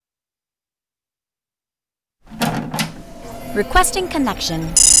Requesting connection.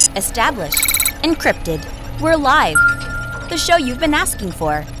 Established. Encrypted. We're live. The show you've been asking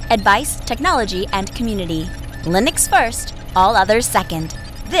for. Advice, technology, and community. Linux first, all others second.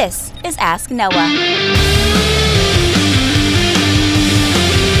 This is Ask Noah.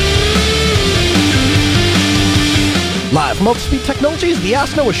 Live from Upspeed Technologies, the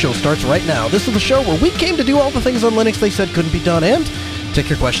Ask Noah Show starts right now. This is the show where we came to do all the things on Linux they said couldn't be done and take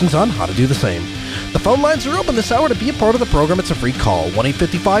your questions on how to do the same. The phone lines are open this hour to be a part of the program. It's a free call,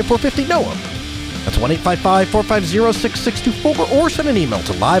 1-855-450-NOAH. That's 1-855-450-6624, or send an email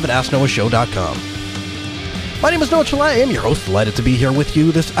to live@asknoahshow.com. My name is Noah Chalai. I am your host. Delighted to be here with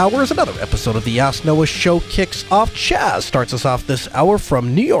you this hour as another episode of the Ask Noah Show kicks off. Chaz starts us off this hour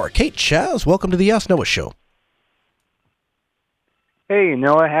from New York. Hey, Chaz, welcome to the Ask Noah Show. Hey,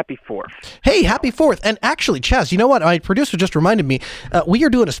 Noah, happy 4th. Hey, happy 4th. And actually, Chaz, you know what? My producer just reminded me, we are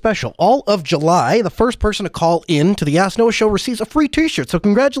doing a special. All of July, the first person to call in to the Ask Noah Show receives a free t-shirt. So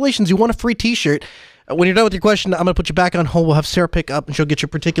congratulations, you won a free t-shirt. When you're done with your question, I'm going to put you back on hold. We'll have Sarah pick up and she'll get your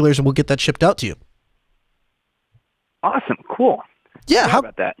particulars and we'll get that shipped out to you. Awesome, cool. Yeah, how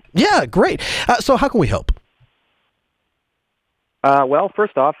about that? Yeah, great. So how can we help? Well,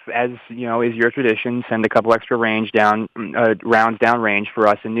 first off, as you know, is your tradition, send a couple extra rounds down range for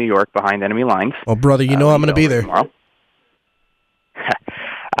us in New York behind enemy lines. Oh, brother, you know I'm going to be there. Tomorrow.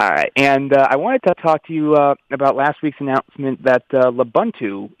 All right, and I wanted to talk to you about last week's announcement that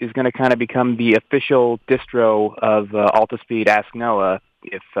Lubuntu is going to kind of become the official distro of Altispeed Ask Noah,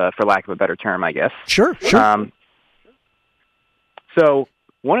 if for lack of a better term, I guess. Sure. So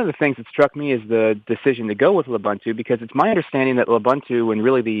one of the things that struck me is the decision to go with Lubuntu, because it's my understanding that Lubuntu and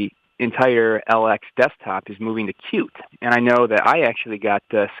really the entire LX desktop is moving to Qt. And I know that I actually got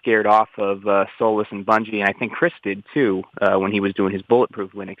scared off of Solus and Bungie, and I think Chris did too when he was doing his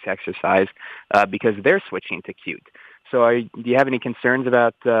Bulletproof Linux exercise, because they're switching to Qt. So do you have any concerns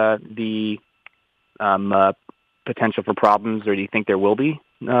about the potential for problems, or do you think there will be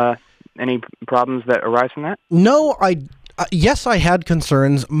any problems that arise from that? No, yes, I had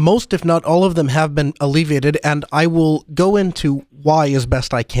concerns. Most, if not all of them, have been alleviated, and I will go into why as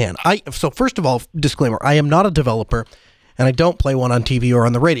best I can. So first of all, disclaimer, I am not a developer, and I don't play one on TV or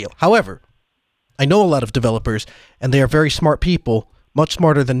on the radio. However, I know a lot of developers, and they are very smart people, much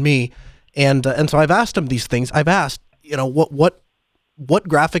smarter than me, and so I've asked them these things. I've asked, what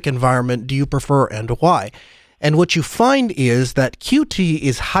graphic environment do you prefer and why? And what you find is that Qt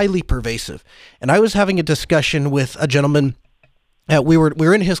is highly pervasive. And I was having a discussion with a gentleman. We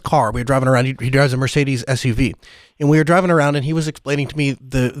were in his car. We were driving around. He drives a Mercedes SUV. And we were driving around, and he was explaining to me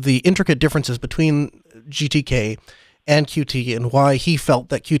the intricate differences between GTK and Qt and why he felt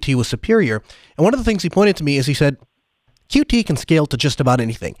that Qt was superior. And one of the things he pointed to me is he said, Qt can scale to just about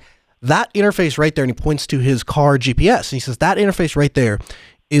anything. That interface right there, and he points to his car GPS, and he says, that interface right there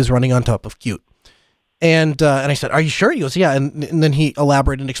is running on top of Qt. And I said, are you sure? He goes, yeah. And then he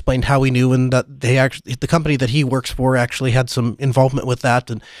elaborated and explained how he knew, and that the company that he works for actually had some involvement with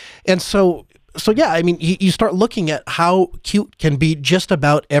that. And so yeah, I mean, you start looking at how Qt can be just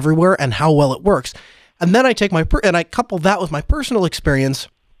about everywhere and how well it works. And then I take and I couple that with my personal experience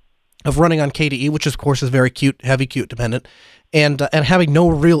of running on KDE, which of course is very heavy Qt dependent, and having no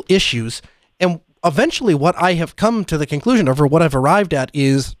real issues. And eventually what I have come to the conclusion of, or what I've arrived at,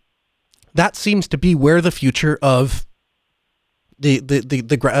 is that seems to be where the future of the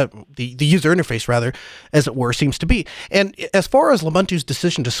user interface, rather, as it were, seems to be. And as far as Lubuntu's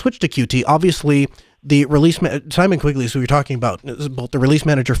decision to switch to Qt, obviously the Simon Quigley, who you're talking about, is both the release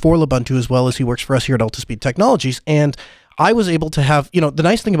manager for Lubuntu as well as he works for us here at Altispeed Technologies. And I was able to have, the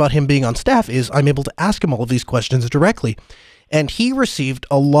nice thing about him being on staff is I'm able to ask him all of these questions directly. And he received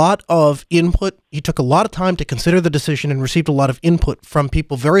a lot of input. He took a lot of time to consider the decision and received a lot of input from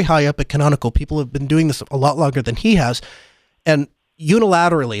people very high up at Canonical. People have been doing this a lot longer than he has. And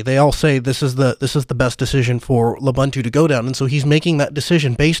unilaterally, they all say this is the best decision for Lubuntu to go down. And so he's making that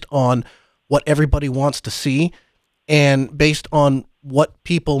decision based on what everybody wants to see and based on what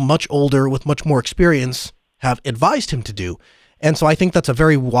people much older with much more experience have advised him to do. And so I think that's a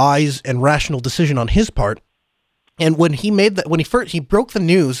very wise and rational decision on his part. And when he made that, he broke the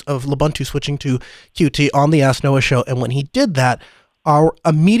news of Lubuntu switching to Qt on the Ask Noah Show, and when he did that, our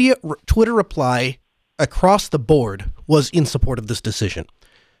immediate Twitter reply across the board was in support of this decision.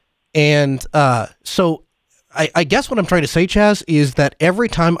 And so I guess what I'm trying to say, Chaz, is that every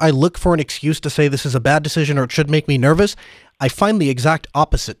time I look for an excuse to say this is a bad decision or it should make me nervous, I find the exact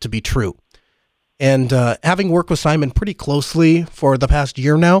opposite to be true. And having worked with Simon pretty closely for the past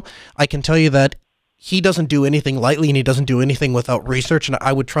year now, I can tell you that he doesn't do anything lightly, and he doesn't do anything without research, and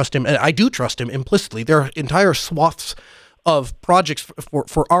I would trust him, and I do trust him implicitly. There are entire swaths of projects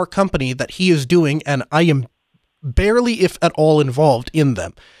for our company that he is doing, and I am barely, if at all, involved in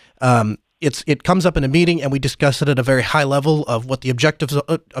them. It comes up in a meeting, and we discuss it at a very high level of what the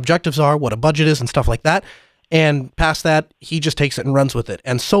objectives are, what a budget is, and stuff like that. And past that, he just takes it and runs with it.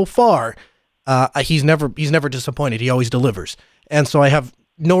 And so far, he's never disappointed. He always delivers. And so I have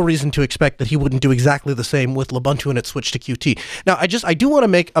no reason to expect that he wouldn't do exactly the same with Lubuntu and its switch to Qt. Now, I do want to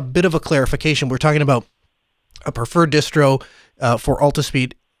make a bit of a clarification. We're talking about a preferred distro for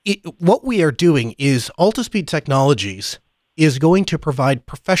Altispeed. What we are doing is Altispeed Technologies is going to provide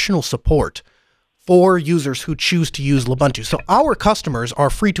professional support for users who choose to use Lubuntu. So our customers are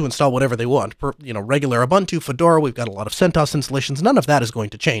free to install whatever they want. Regular Ubuntu, Fedora, we've got a lot of CentOS installations. None of that is going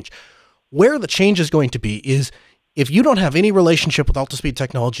to change. Where the change is going to be is if you don't have any relationship with Altispeed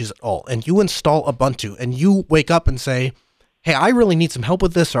Technologies at all, and you install Ubuntu, and you wake up and say, hey, I really need some help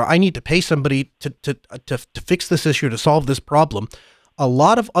with this, or I need to pay somebody to fix this issue, to solve this problem. A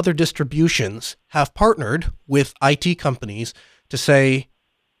lot of other distributions have partnered with IT companies to say,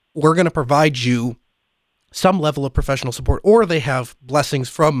 we're going to provide you some level of professional support, or they have blessings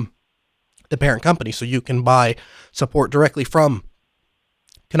from the parent company, so you can buy support directly from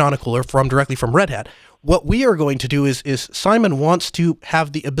Canonical or directly from Red Hat. What we are going to do is Simon wants to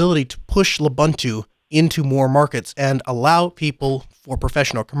have the ability to push Lubuntu into more markets and allow people for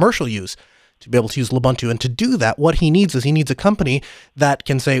professional commercial use to be able to use Lubuntu. And to do that, what he needs a company that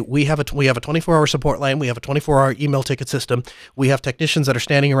can say, we have a 24-hour support line, we have a 24-hour email ticket system, we have technicians that are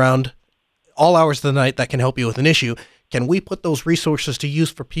standing around all hours of the night that can help you with an issue. Can we put those resources to use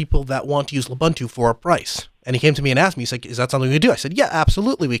for people that want to use Lubuntu for a price? And he came to me and asked me, he's like, is that something we do? I said, yeah,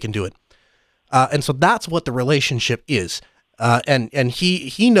 absolutely, we can do it. And so that's what the relationship is. And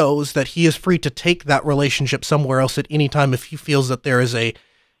he knows that he is free to take that relationship somewhere else at any time if he feels that there is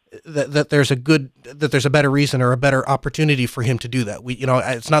that there's a better reason or a better opportunity for him to do that.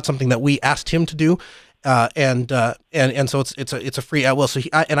 It's not something that we asked him to do. And so it's a free at will. So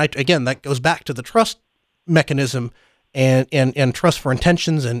again, that goes back to the trust mechanism and trust for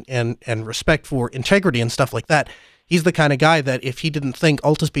intentions and respect for integrity and stuff like that. He's the kind of guy that if he didn't think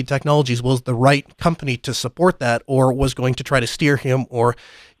Altispeed Technologies was the right company to support that, or was going to try to steer him or,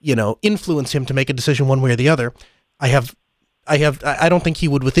 influence him to make a decision one way or the other, I don't think he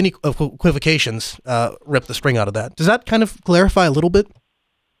would, with any equivocations, rip the string out of that. Does that kind of clarify a little bit?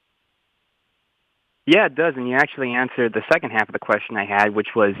 Yeah, it does, and you actually answered the second half of the question I had, which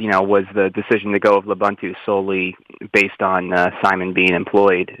was, was the decision to go with Lubuntu solely based on Simon being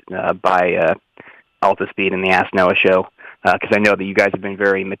employed by Altispeed in the Ask Noah show? Because I know that you guys have been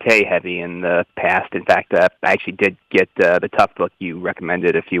very Mate heavy in the past. In fact, I actually did get the Tough Book you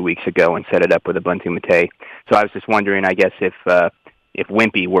recommended a few weeks ago and set it up with Ubuntu Mate. So I was just wondering, I guess, if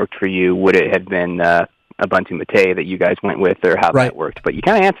Wimpy worked for you, would it have been Ubuntu Mate that you guys went with, or how that worked? But you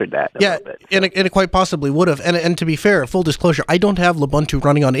kind of answered that a little bit. So. And it quite possibly would have. And to be fair, full disclosure, I don't have Lubuntu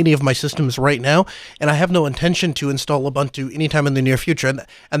running on any of my systems right now, and I have no intention to install Lubuntu anytime in the near future.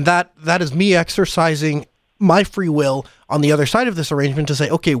 And that is me exercising my free will on the other side of this arrangement to say,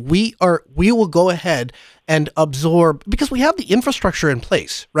 okay, we will go ahead and absorb, because we have the infrastructure in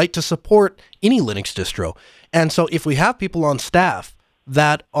place, right, to support any Linux distro. And so if we have people on staff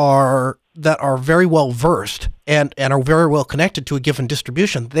that are very well versed and are very well connected to a given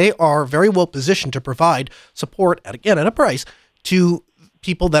distribution, they are very well positioned to provide support at a price to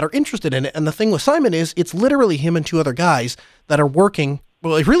people that are interested in it. And the thing with Simon is it's literally him and two other guys that are working,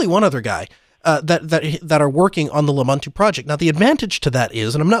 well, really one other guy, that are working on the Lubuntu project. Now, the advantage to that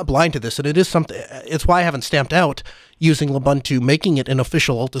is, and I'm not blind to this, and it's why I haven't stamped out using Lubuntu, making it an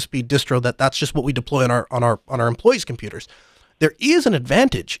official Altispeed distro, that's just what we deploy on our employees' computers. There is an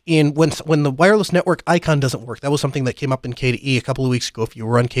advantage in when the wireless network icon doesn't work. That was something that came up in KDE a couple of weeks ago if you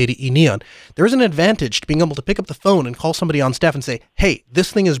were on KDE Neon. There is an advantage to being able to pick up the phone and call somebody on staff and say, hey,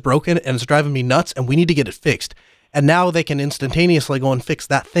 this thing is broken and it's driving me nuts and we need to get it fixed. And now they can instantaneously go and fix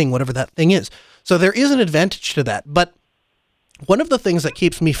that thing, whatever that thing is. So there is an advantage to that. But one of the things that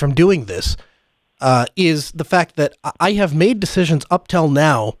keeps me from doing this is the fact that I have made decisions up till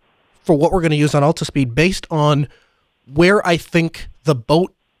now for what we're going to use on Altispeed based on where I think the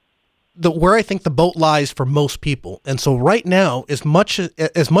boat lies for most people. And so right now, as much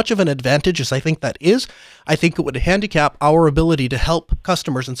of an advantage as I think that is, I think it would handicap our ability to help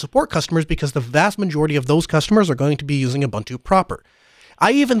customers and support customers, because the vast majority of those customers are going to be using Ubuntu proper.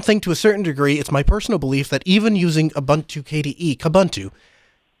 I even think to a certain degree, it's my personal belief that even using Ubuntu KDE, Kubuntu,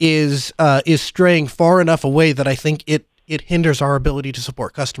 is straying far enough away that I think it hinders our ability to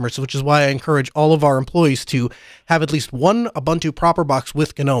support customers, which is why I encourage all of our employees to have at least one Ubuntu proper box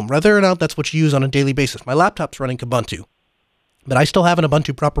with GNOME, whether or not that's what you use on a daily basis. My laptop's running Kubuntu. but I still have an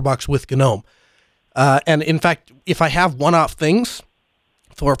Ubuntu proper box with GNOME. And in fact, if I have one-off things,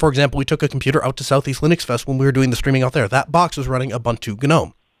 for example, we took a computer out to Southeast Linux Fest when we were doing the streaming out there. That box was running Ubuntu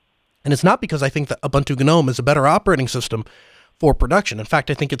GNOME. And it's not because I think that Ubuntu GNOME is a better operating system for production. In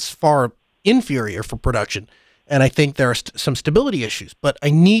fact, I think it's far inferior for production. And I think there are some stability issues. But I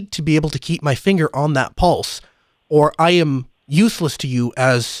need to be able to keep my finger on that pulse, or I am useless to you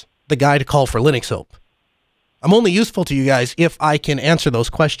as the guy to call for Linux help. I'm only useful to you guys if I can answer those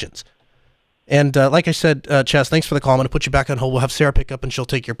questions. And like I said, Chaz, thanks for the call. I'm going to put you back on hold. We'll have Sarah pick up and she'll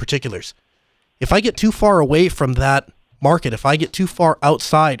take your particulars. If I get too far away from that market, if I get too far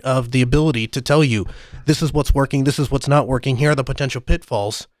outside of the ability to tell you this is what's working, this is what's not working, here are the potential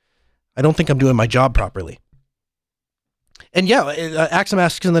pitfalls, I don't think I'm doing my job properly. And yeah, Axum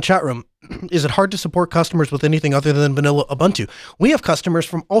asks in the chat room, is it hard to support customers with anything other than vanilla Ubuntu? We have customers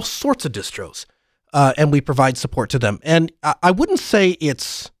from all sorts of distros, and we provide support to them. And I wouldn't say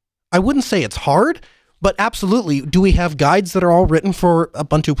it's hard, but absolutely, do we have guides that are all written for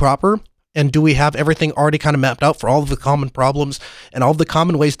Ubuntu proper? And do we have everything already kind of mapped out for all of the common problems and all of the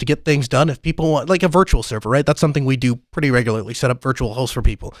common ways to get things done? If people want, like a virtual server, right? That's something we do pretty regularly, set up virtual hosts for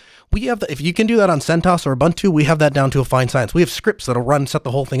people. We have if you can do that on CentOS or Ubuntu, we have that down to a fine science. We have scripts that'll run, set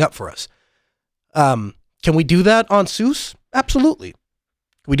the whole thing up for us. Can we do that on SUSE? Absolutely.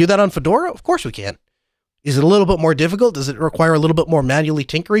 Can we do that on Fedora? Of course we can. Is it a little bit more difficult? Does it require a little bit more manually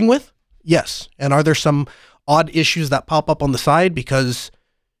tinkering with? Yes. And are there some odd issues that pop up on the side because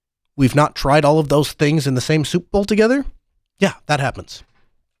we've not tried all of those things in the same soup bowl together? Yeah, that happens.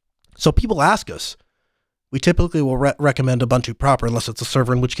 So people ask us. We typically will recommend Ubuntu proper unless it's a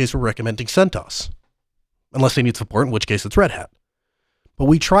server, in which case we're recommending CentOS. Unless they need support, in which case it's Red Hat. But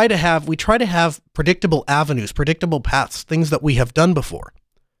we try to have predictable avenues, predictable paths, things that we have done before.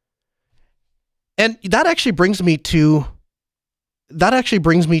 And that actually brings me to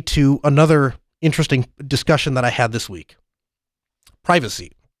another interesting discussion that I had this week.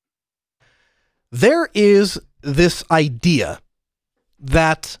 Privacy. There is this idea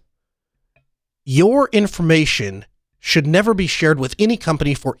that your information should never be shared with any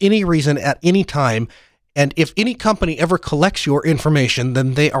company for any reason at any time. And if any company ever collects your information,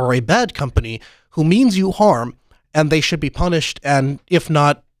 then they are a bad company who means you harm, and they should be punished and, if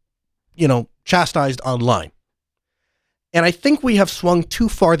not, chastised online. And I think we have swung too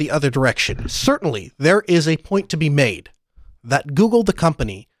far the other direction. Certainly, there is a point to be made that Google, the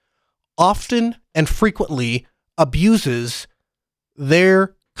company, often and frequently abuses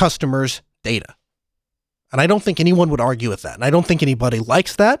their customers' data. And I don't think anyone would argue with that. And I don't think anybody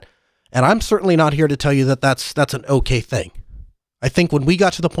likes that. And I'm certainly not here to tell you that that's an okay thing. I think when we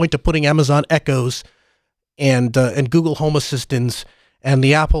got to the point of putting Amazon Echoes and Google Home Assistants and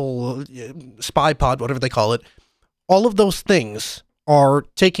the Apple Spy Pod, whatever they call it, all of those things are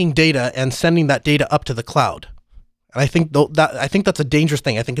taking data and sending that data up to the cloud. And I think that's a dangerous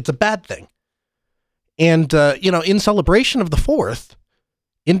thing. I think it's a bad thing. And, in celebration of the 4th,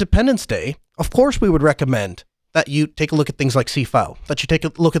 Independence Day, of course we would recommend that you take a look at things like C-File, that you take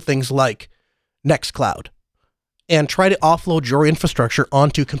a look at things like Nextcloud, and try to offload your infrastructure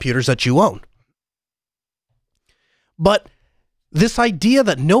onto computers that you own. But this idea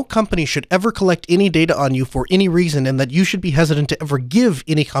that no company should ever collect any data on you for any reason, and that you should be hesitant to ever give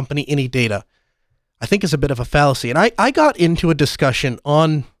any company any data, I think is a bit of a fallacy. And I got into a discussion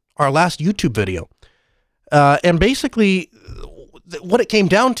on our last YouTube video. And basically, what it came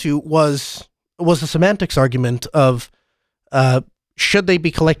down to was a semantics argument of should they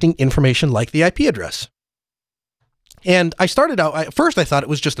be collecting information like the IP address? And I started out, at first I thought it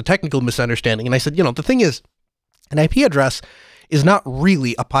was just a technical misunderstanding. And I said, the thing is, an IP address is not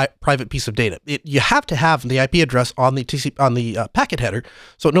really a private piece of data. You have to have the IP address on the packet header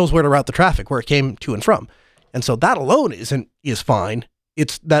so it knows where to route the traffic, where it came to and from. And so that alone is fine.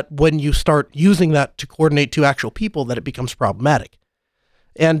 It's that when you start using that to coordinate two actual people that it becomes problematic.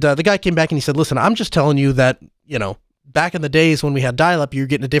 And the guy came back and he said, listen, I'm just telling you that, back in the days when we had dial-up, you were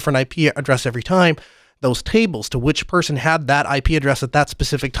getting a different IP address every time. Those tables to which person had that IP address at that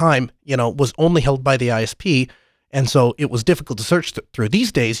specific time, was only held by the ISP. And so it was difficult to search through.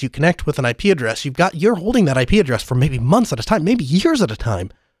 These days, you connect with an IP address. You're holding that IP address for maybe months at a time, maybe years at a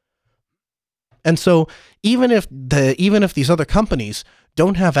time. And so even if these other companies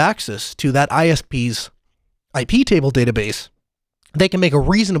don't have access to that ISP's IP table database, they can make a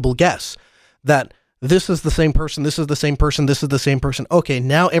reasonable guess that this is the same person, this is the same person, this is the same person. Okay,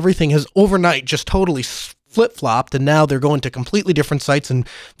 now everything has overnight just totally flip-flopped, and now they're going to completely different sites and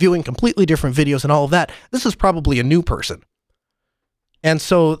viewing completely different videos and all of that. This is probably a new person. And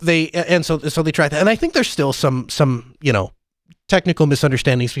so they try that. And I think there's still some technical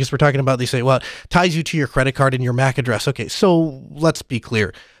misunderstandings because we're talking about, they say, well, it ties you to your credit card and your MAC address. Okay, so let's be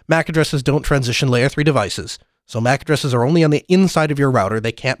clear. MAC addresses don't transition layer 3 devices. So MAC addresses are only on the inside of your router.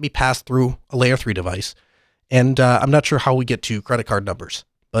 They can't be passed through a layer 3 device. And I'm not sure how we get to credit card numbers,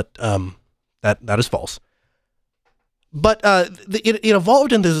 but that is false. But it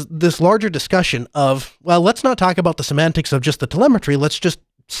evolved into this larger discussion of, well, let's not talk about the semantics of just the telemetry. Let's just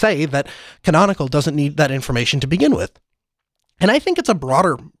say that Canonical doesn't need that information to begin with. And I think it's a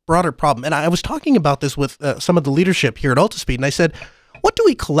broader problem. And I was talking about this with some of the leadership here at Altispeed, and I said, what do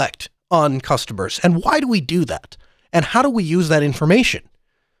we collect on customers, and why do we do that? And how do we use that information?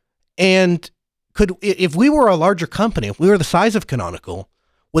 And if we were a larger company, if we were the size of Canonical,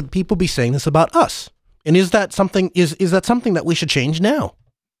 would people be saying this about us? And is that something that we should change now?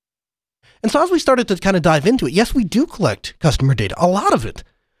 And so as we started to kind of dive into it, yes, we do collect customer data, a lot of it.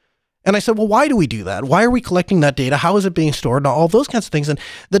 And I said, well, why do we do that? Why are we collecting that data? How is it being stored? And all those kinds of things. And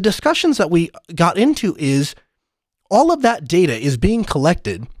the discussions that we got into is all of that data is being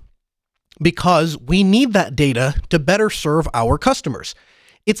collected because we need that data to better serve our customers.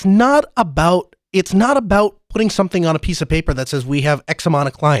 It's not about putting something on a piece of paper that says we have X amount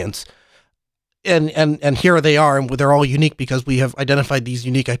of clients and here they are, and they're all unique because we have identified these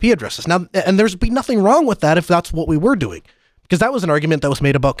unique IP addresses. Now, and there's be nothing wrong with that if that's what we were doing, because that was an argument that was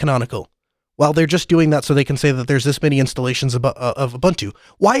made about Canonical. Well, they're just doing that so they can say that there's this many installations of Ubuntu.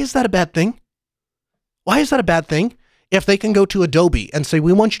 Why is that a bad thing? Why is that a bad thing? If they can go to Adobe and say,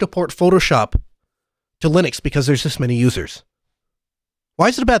 we want you to port Photoshop to Linux because there's this many users. Why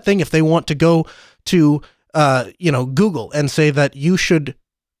is it a bad thing if they want to go to Google and say that you should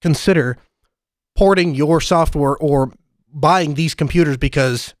consider porting your software or buying these computers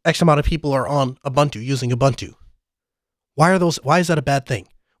because X amount of people are on Ubuntu, using Ubuntu? Why is that a bad thing?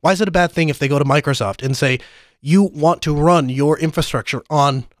 Why is it a bad thing if they go to Microsoft and say, you want to run your infrastructure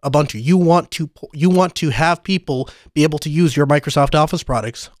on Ubuntu? You want to have people be able to use your Microsoft Office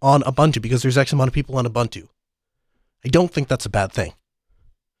products on Ubuntu because there's X amount of people on Ubuntu. I don't think that's a bad thing.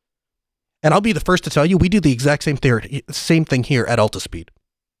 And I'll be the first to tell you, we do the exact same thing here at Altispeed.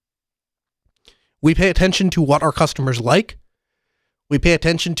 We pay attention to what our customers like. We pay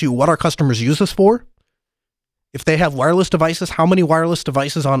attention to what our customers use us for. If they have wireless devices, how many wireless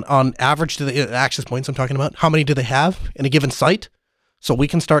devices on average do they, access points I'm talking about, how many do they have in a given site? So we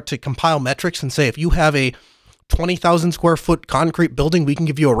can start to compile metrics and say, if you have a 20,000 square foot concrete building, we can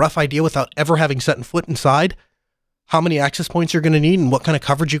give you a rough idea without ever having set foot inside, how many access points you're going to need and what kind of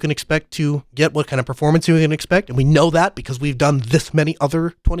coverage you can expect to get, what kind of performance you can expect. And we know that because we've done this many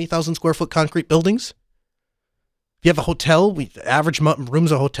other 20,000 square foot concrete buildings. If you have a hotel, the average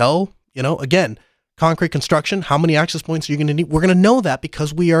room's a hotel, again, concrete construction, how many access points are you going to need? We're going to know that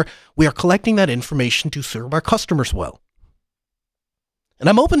because we are collecting that information to serve our customers well. And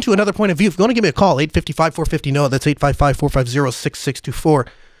I'm open to another point of view. If you want to give me a call, 855-450-NOAH, that's 855-450-6624. Of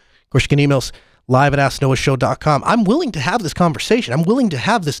course, you can email us live at AskNoahShow.com. I'm willing to have this conversation. I'm willing to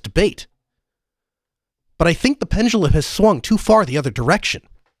have this debate. But I think the pendulum has swung too far the other direction.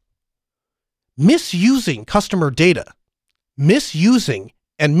 Misusing customer data, misusing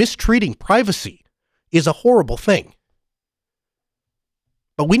and mistreating privacy is a horrible thing.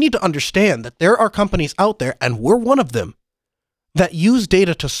 But we need to understand that there are companies out there, and we're one of them, that use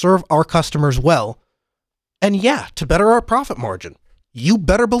data to serve our customers well, and to better our profit margin. You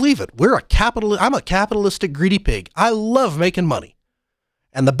better believe it. I'm a capitalistic greedy pig. I love making money.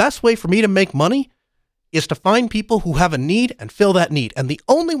 And the best way for me to make money is to find people who have a need and fill that need. And the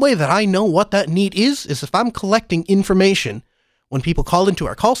only way that I know what that need is if I'm collecting information when people call into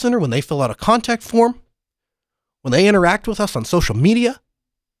our call center, when they fill out a contact form, when they interact with us on social media.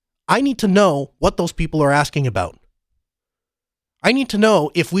 I need to know what those people are asking about. I need to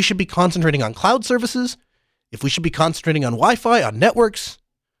know if we should be concentrating on cloud services, if we should be concentrating on Wi-Fi, on networks,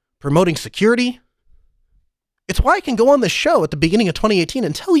 promoting security. It's why I can go on this show at the beginning of 2018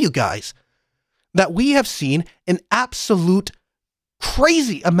 and tell you guys that we have seen an absolute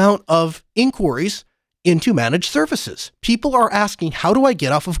crazy amount of inquiries into managed services. People are asking, how do I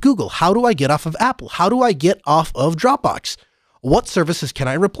get off of Google? How do I get off of Apple? How do I get off of Dropbox? What services can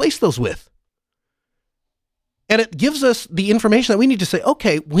I replace those with? And it gives us the information that we need to say,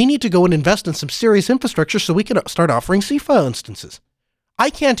 okay, we need to go and invest in some serious infrastructure so we can start offering C-file instances. I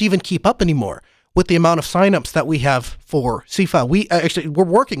can't even keep up anymore with the amount of signups that we have for C-file. We're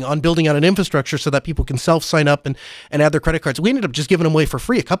working on building out an infrastructure so that people can self-sign up and add their credit cards. We ended up just giving them away for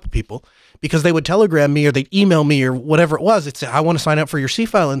free, a couple people, because they would telegram me or they'd email me or whatever it was. They'd say, I want to sign up for your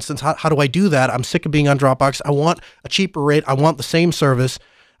C-file instance. How do I do that? I'm sick of being on Dropbox. I want a cheaper rate. I want the same service.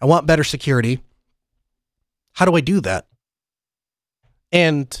 I want better security. How do I do that?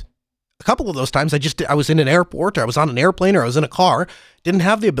 And a couple of those times I was in an airport, or I was on an airplane, or I was in a car, didn't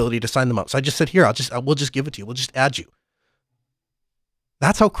have the ability to sign them up. So I just said, here, we'll just give it to you. We'll just add you.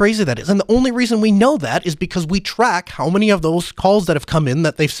 That's how crazy that is. And the only reason we know that is because we track how many of those calls that have come in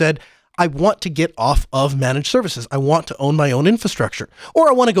that they've said, I want to get off of managed services. I want to own my own infrastructure, or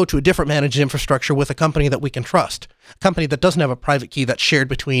I want to go to a different managed infrastructure with a company that we can trust, a company that doesn't have a private key that's shared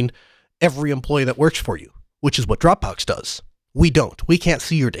between every employee that works for you, which is what Dropbox does. We don't. We can't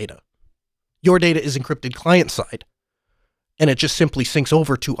see your data. Your data is encrypted client side, and it just simply syncs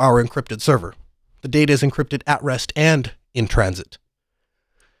over to our encrypted server. The data is encrypted at rest and in transit.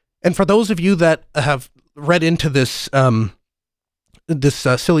 And for those of you that have read into this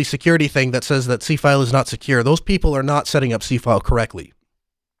silly security thing that says that C-File is not secure, those people are not setting up C-File correctly.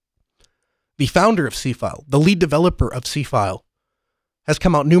 The founder of C-File, the lead developer of C-File, has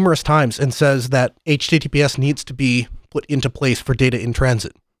come out numerous times and says that HTTPS needs to be put into place for data in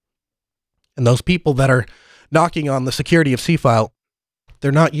transit. And those people that are knocking on the security of C-File,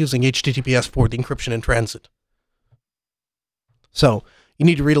 they're not using HTTPS for the encryption in transit. So you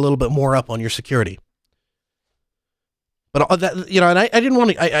need to read a little bit more up on your security. But that, and I didn't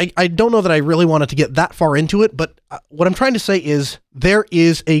want to, I don't know that I really wanted to get that far into it, but what I'm trying to say is there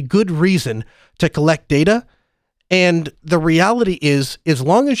is a good reason to collect data. And the reality is, as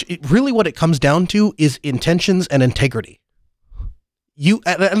long as really what it comes down to is intentions and integrity.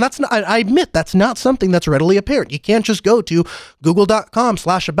 And that's not, I admit that's not something that's readily apparent. You can't just go to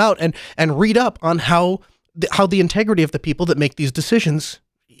google.com/about and read up on how the integrity of the people that make these decisions,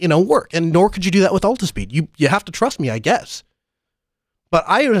 work. And nor could you do that with Altispeed. You have to trust me, I guess. But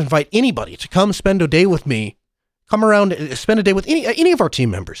I would invite anybody to come spend a day with me, come around, spend a day with any of our team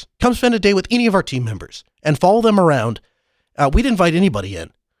members. Come spend a day with any of our team members and follow them around. We'd invite anybody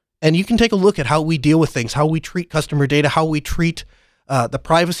in. And you can take a look at how we deal with things, how we treat customer data, how we treat the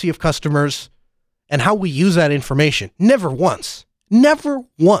privacy of customers, and how we use that information. Never once, never,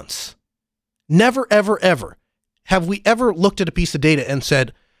 ever, ever have we ever looked at a piece of data and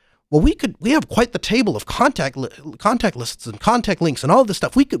said, well, we have quite the table of contact lists and contact links and all this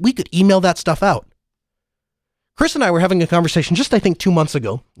stuff. We could email that stuff out. Chris and I were having a conversation just, I think, 3 months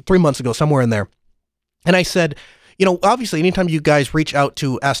ago, somewhere in there. And I said, obviously, anytime you guys reach out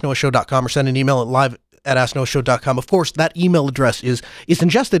to asknoahshow.com or send an email at live@asknoahshow.com, of course, that email address is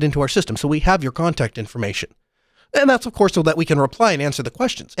ingested into our system. So we have your contact information. And that's, of course, so that we can reply and answer the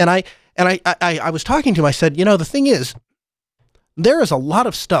questions. And I was talking to him. I said, the thing is, there is a lot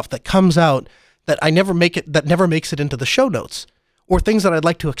of stuff that comes out that never makes it into the show notes, or things that I'd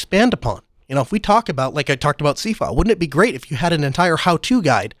like to expand upon. If we talk about, like I talked about C-File, wouldn't it be great if you had an entire how-to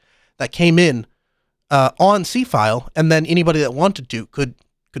guide that came in on C-File, and then anybody that wanted to could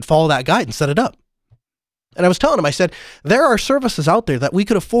follow that guide and set it up? And I was telling him, I said, there are services out there that we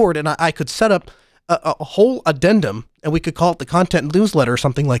could afford, and I could set up a whole addendum, and we could call it the content newsletter or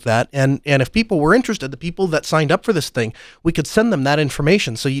something like that. And if people were interested, the people that signed up for this thing, we could send them that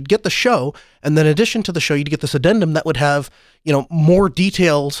information. So you'd get the show, and then in addition to the show, you'd get this addendum that would have, more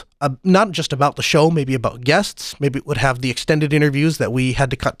details, not just about the show, maybe about guests. Maybe it would have the extended interviews that we had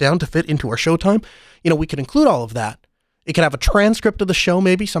to cut down to fit into our show time. We could include all of that. It could have a transcript of the show,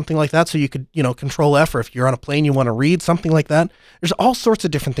 maybe something like that. So you could, Control F, or if you're on a plane, you want to read something like that. There's all sorts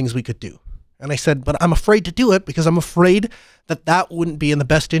of different things we could do. And I said, but I'm afraid to do it because I'm afraid that wouldn't be in the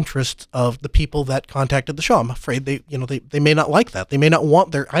best interest of the people that contacted the show. I'm afraid they may not like that. They may not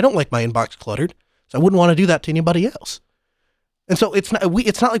want I don't like my inbox cluttered, so I wouldn't want to do that to anybody else. And so it's not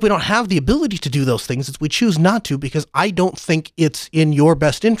like we don't have the ability to do those things. It's we choose not to because I don't think it's in your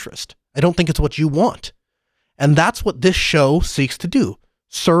best interest. I don't think it's what you want. And that's what this show seeks to do,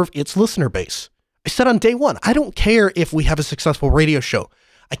 serve its listener base. I said on day one, I don't care if we have a successful radio show.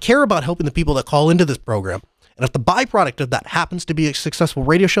 I care about helping the people that call into this program. And if the byproduct of that happens to be a successful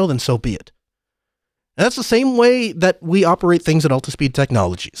radio show, then so be it. And that's the same way that we operate things at Altispeed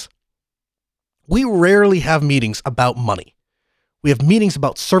Technologies. We rarely have meetings about money. We have meetings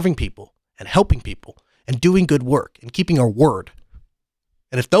about serving people and helping people and doing good work and keeping our word.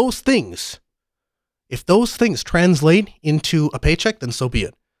 And if those things translate into a paycheck, then so be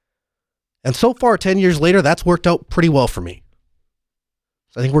it. And so far, 10 years later, that's worked out pretty well for me.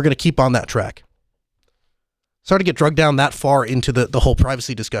 So I think we're going to keep on that track. Sorry to get drugged down that far into the whole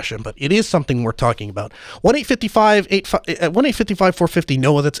privacy discussion, but it is something we're talking about.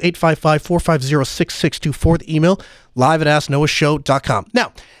 1-855-450-NOAH. That's 855-450-6624. The email, live@asknoahshow.com.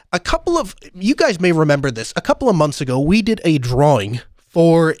 Now, you guys may remember this. A couple of months ago, we did a drawing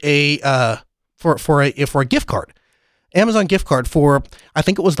for a gift card, Amazon gift card for, I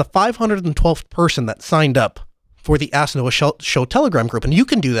think it was the 512th person that signed up for the Ask Noah Show Telegram group. And you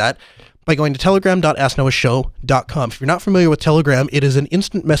can do that by going to telegram.asknoahshow.com. If you're not familiar with Telegram, it is an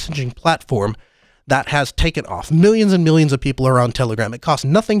instant messaging platform that has taken off. Millions and millions of people are on Telegram. It costs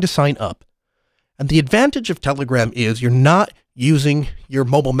nothing to sign up. And the advantage of Telegram is you're not using your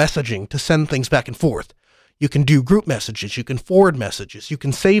mobile messaging to send things back and forth. You can do group messages, you can forward messages, you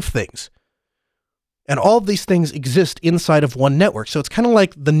can save things. And all of these things exist inside of one network. So it's kind of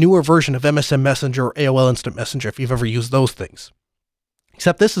like the newer version of MSN Messenger or AOL Instant Messenger if you've ever used those things.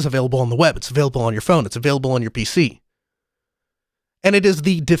 Except this is available on the web, it's available on your phone, it's available on your PC. And it is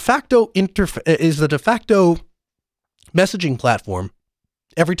the de facto messaging platform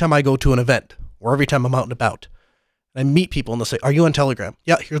every time I go to an event or every time I'm out and about. And I meet people and they'll say, "Are you on Telegram?"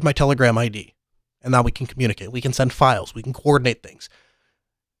 "Yeah, here's my Telegram ID." And now we can communicate. We can send files. We can coordinate things.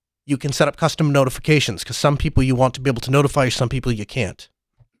 You can set up custom notifications because some people you want to be able to notify, some people you can't.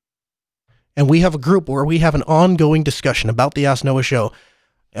 And we have a group where we have an ongoing discussion about the Ask Noah Show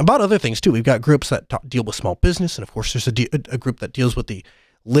and about other things too. We've got groups that deal with small business. And of course, there's a group that deals with the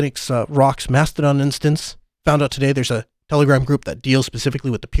Linux Rocks Mastodon instance. Found out today there's a Telegram group that deals specifically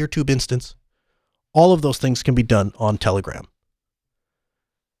with the PeerTube instance. All of those things can be done on Telegram.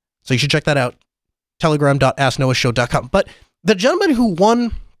 So you should check that out. telegram.asknoahshow.com. But the gentleman who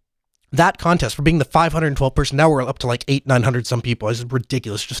won that contest for being the 512 person, now we're up to like 900 some people. It's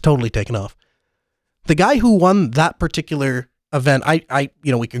ridiculous, just totally taken off. The guy who won that particular event,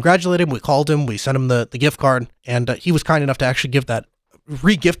 we congratulated him, we called him, we sent him the gift card, and he was kind enough to actually give that,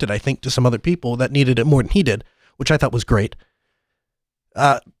 re-gifted, I think, to some other people that needed it more than he did, which I thought was great.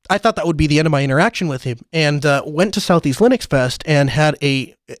 I thought that would be the end of my interaction with him, and went to Southeast Linux Fest and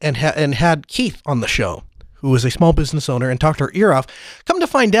had Keith on the show, who was a small business owner, and talked our ear off. Come to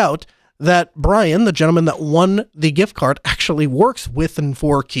find out that Brian, the gentleman that won the gift card, actually works with and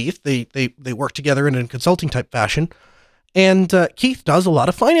for Keith. They work together in a consulting type fashion, and Keith does a lot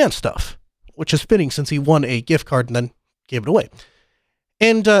of finance stuff, which is fitting since he won a gift card and then gave it away.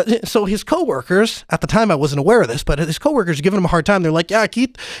 And so his coworkers, at the time I wasn't aware of this, but his coworkers are giving him a hard time. They're like, "Yeah,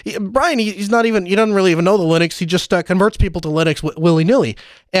 Keith, Brian, he doesn't really even know the Linux. He just converts people to Linux willy-nilly."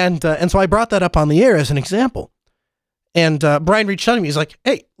 And so I brought that up on the air as an example. And Brian reached out to me. He's like,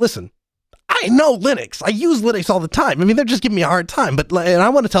 "Hey, listen, I know Linux. I use Linux all the time. I mean, they're just giving me a hard time, and I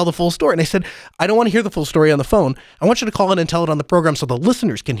want to tell the full story." And I said, "I don't want to hear the full story on the phone. I want you to call in and tell it on the program so the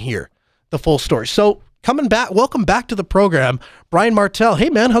listeners can hear the full story." So welcome back to the program, Brian Martell. Hey,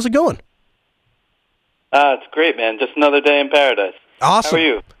 man, how's it going? It's great, man. Just another day in paradise. Awesome. How are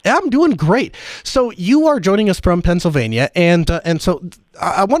you? I'm doing great. So you are joining us from Pennsylvania, and so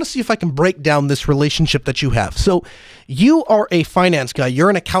I want to see if I can break down this relationship that you have. So you are a finance guy.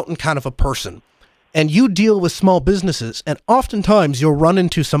 You're an accountant kind of a person, and you deal with small businesses, and oftentimes you'll run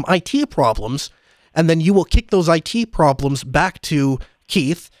into some IT problems, and then you will kick those IT problems back to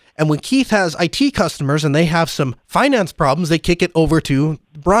Keith. And when Keith has IT customers and they have some finance problems, they kick it over to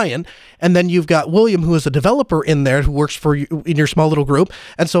Brian. And then you've got William, who is a developer in there who works for you in your small little group.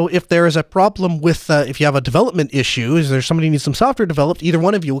 And so if there is a problem with, if you have a development issue, is there somebody who needs some software developed, either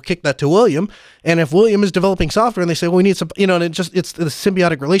one of you will kick that to William. And if William is developing software and they say, "Well, we need some," and it's the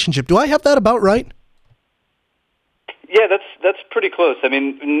symbiotic relationship. Do I have that about right? Yeah, that's pretty close. I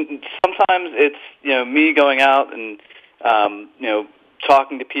mean, sometimes it's, me going out and,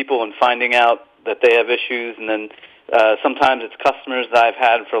 talking to people and finding out that they have issues, and then sometimes it's customers that I've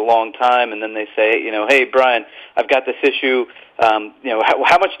had for a long time, and then they say, "Hey, Brian, I've got this issue.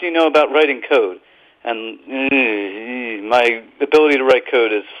 How much do you know about writing code?" And my ability to write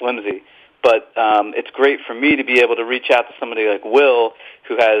code is flimsy, but it's great for me to be able to reach out to somebody like Will,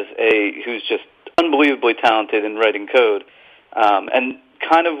 who's just unbelievably talented in writing code, and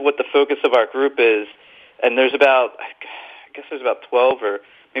kind of what the focus of our group is. And there's about 12 or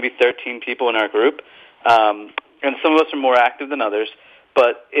maybe 13 people in our group, and some of us are more active than others,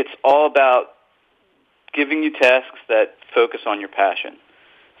 but it's all about giving you tasks that focus on your passion.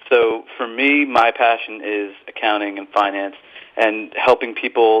 So for me, my passion is accounting and finance and helping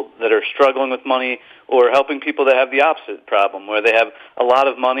people that are struggling with money, or helping people that have the opposite problem, where they have a lot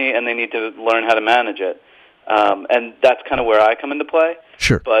of money and they need to learn how to manage it. And that's kind of where I come into play.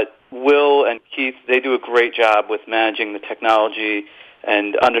 Sure. But Will and Keith, they do a great job with managing the technology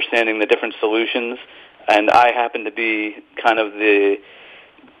and understanding the different solutions. And I happen to be kind of the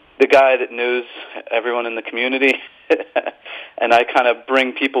guy that knows everyone in the community. And I kind of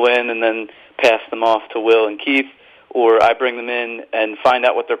bring people in and then pass them off to Will and Keith, or I bring them in and find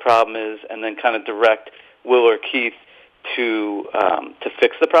out what their problem is and then kind of direct Will or Keith to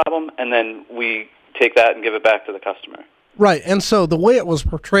fix the problem, and then we take that and give it back to the customer. Right, and so the way it was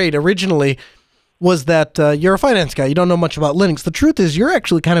portrayed originally, was that you're a finance guy. You don't know much about Linux. The truth is you're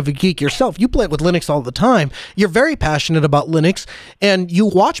actually kind of a geek yourself. You play with Linux all the time. You're very passionate about Linux, and you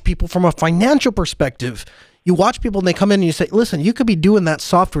watch people from a financial perspective. You watch people and they come in and you say, listen, you could be doing that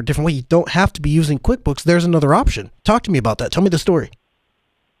software a different way. You don't have to be using QuickBooks. There's another option. Talk to me about that. Tell me the story.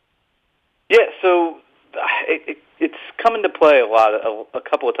 Yeah, so it's come into play a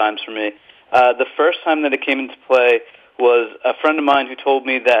couple of times for me. The first time that it came into play was a friend of mine who told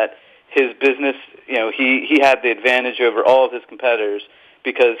me that his business, he had the advantage over all of his competitors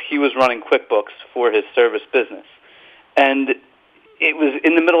because he was running QuickBooks for his service business. And it was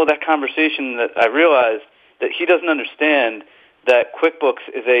in the middle of that conversation that I realized that he doesn't understand that QuickBooks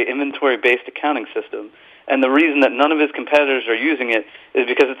is a inventory-based accounting system. And the reason that none of his competitors are using it is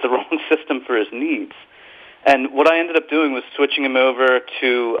because it's the wrong system for his needs. And what I ended up doing was switching him over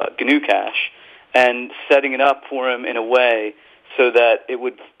to GNU Cache and setting it up for him in a way so that it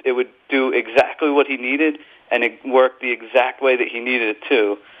would do exactly what he needed and it worked the exact way that he needed it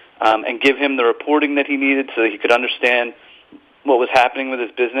to, and give him the reporting that he needed so that he could understand what was happening with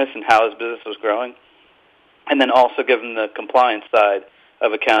his business and how his business was growing. And then also give them the compliance side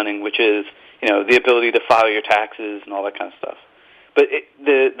of accounting, which is, the ability to file your taxes and all that kind of stuff. But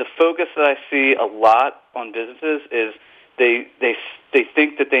the focus that I see a lot on businesses is they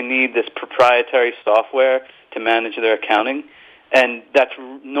think that they need this proprietary software to manage their accounting, and that's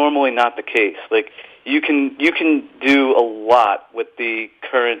normally not the case. Like you can do a lot with the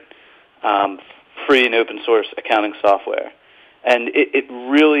current free and open source accounting software, and it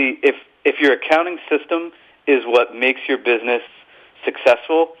really if your accounting system is what makes your business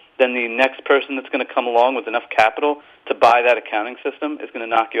successful, then the next person that's going to come along with enough capital to buy that accounting system is going to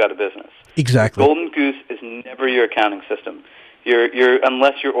knock you out of business. Exactly. Golden Goose is never your accounting system. You're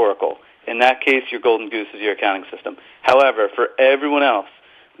unless you're Oracle. In that case, your Golden Goose is your accounting system. However, for everyone else,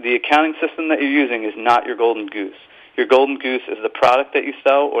 the accounting system that you're using is not your Golden Goose. Your Golden Goose is the product that you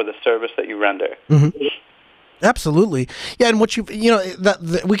sell or the service that you render. Mm-hmm. Absolutely. Yeah, and what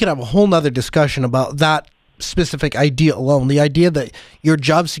we could have a whole nother discussion about that specific idea alone. The idea that your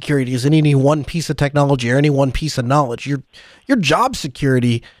job security is in any one piece of technology or any one piece of knowledge. Your job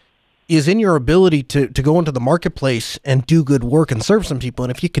security is in your ability to go into the marketplace and do good work and serve some people.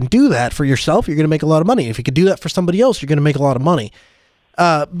 And if you can do that for yourself, you're going to make a lot of money. If you can do that for somebody else, you're going to make a lot of money.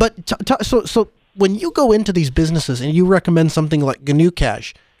 So when you go into these businesses and you recommend something like GNU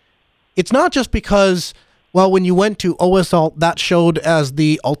Cache, it's not just because, well, when you went to OSAlt, that showed as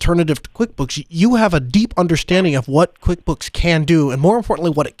the alternative to QuickBooks. You have a deep understanding of what QuickBooks can do, and more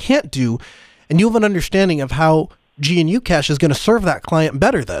importantly, what it can't do, and you have an understanding of how GNU Cache is going to serve that client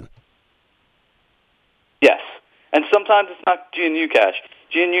better then. Yes, and sometimes it's not GNU Cache.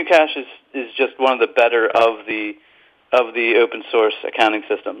 GNU Cache is just one of the better of the open source accounting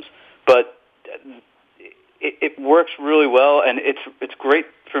systems, but it works really well, and it's great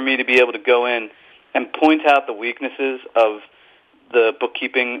for me to be able to go in and point out the weaknesses of the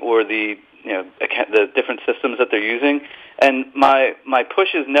bookkeeping or the different systems that they're using. And my push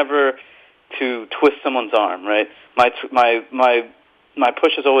is never to twist someone's arm, right? My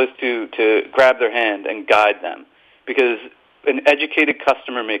push is always to grab their hand and guide them, because an educated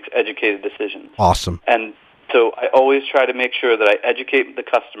customer makes educated decisions. Awesome. And so I always try to make sure that I educate the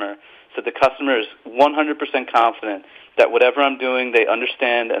customer so the customer is 100% confident that whatever I'm doing, they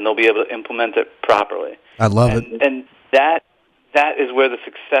understand and they'll be able to implement it properly. I love it. And that is where the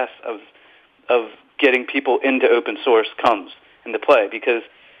success of getting people into open source comes into play, because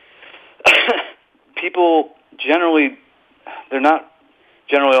people generally, they're not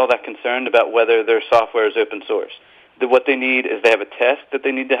generally all that concerned about whether their software is open source. What they need is they have a task that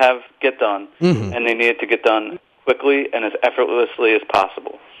they need to have get done, mm-hmm. and they need it to get done quickly and as effortlessly as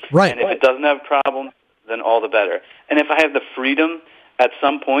possible. Right. And if it doesn't have problems, then all the better. And if I have the freedom at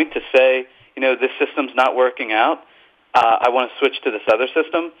some point to say, this system's not working out, I want to switch to this other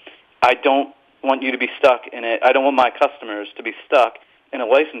system, I don't want you to be stuck in it. I don't want my customers to be stuck in a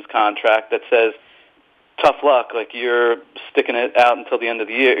license contract that says, tough luck, like you're sticking it out until the end of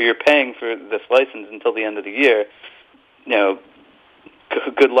the year, you're paying for this license until the end of the year.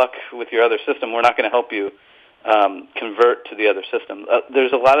 Good luck with your other system. We're not going to help you convert to the other system.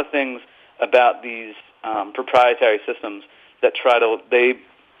 There's a lot of things about these proprietary systems that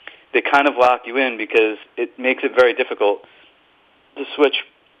they kind of lock you in, because it makes it very difficult to switch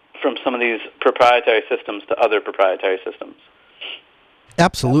from some of these proprietary systems to other proprietary systems.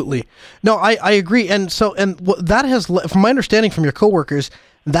 Absolutely. No, I agree. And that has, from my understanding from your coworkers,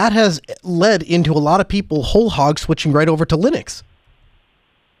 that has led into a lot of people whole hog switching right over to Linux.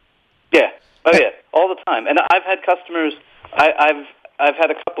 Yeah. Oh, yeah. All the time. And I've had customers, I've I've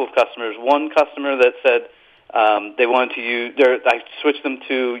had a couple of customers. One customer that said they wanted to use I switched them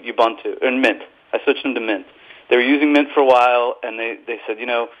to Ubuntu and Mint. I switched them to Mint. They were using Mint for a while, and they said,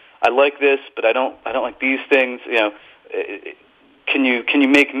 I like this, but I don't like these things. Can you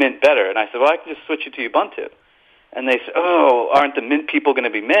make Mint better? And I said, well, I can just switch it to Ubuntu. And they said, oh, aren't the Mint people going to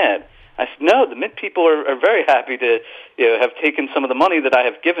be mad? I said, no, the Mint people are very happy to have taken some of the money that I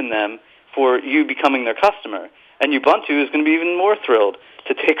have given them for you becoming their customer. And Ubuntu is going to be even more thrilled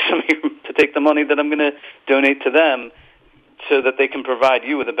to take the money that I'm going to donate to them so that they can provide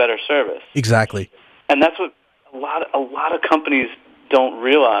you with a better service. Exactly. And that's what a lot of companies don't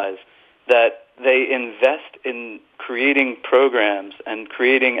realize, that they invest in creating programs and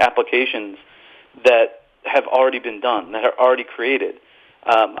creating applications that have already been done, that are already created.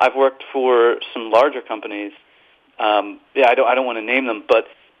 I've worked for some larger companies. I don't want to name them, but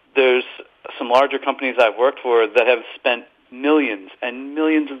there's some larger companies I've worked for that have spent millions and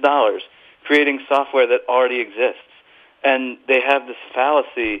millions of dollars creating software that already exists. And they have this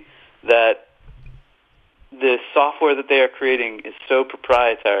fallacy that the software that they are creating is so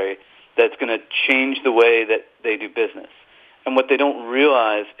proprietary that it's going to change the way that they do business. And what they don't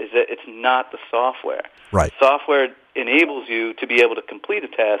realize is that it's not the software. Right. Software enables you to be able to complete a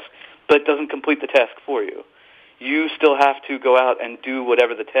task, but it doesn't complete the task for you. You still have to go out and do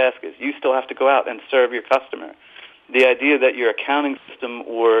whatever the task is. You still have to go out and serve your customer. The idea that your accounting system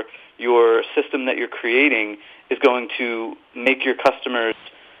or your system that you're creating is going to make your customers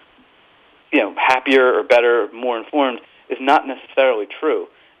happier or better, more informed, is not necessarily true.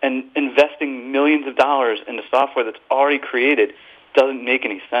 And investing millions of dollars into software that's already created doesn't make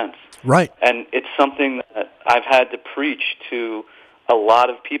any sense. Right. And it's something that I've had to preach to a lot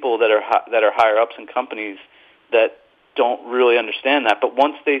of people that are higher ups in companies that don't really understand that. But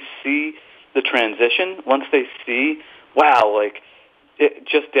once they see the transition, once they see, wow,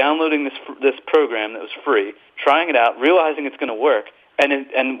 just downloading this program that was free, trying it out, realizing it's going to work,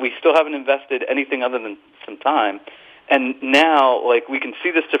 and we still haven't invested anything other than some time. And now, we can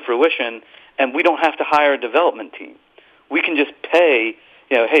see this to fruition, and we don't have to hire a development team. We can just pay,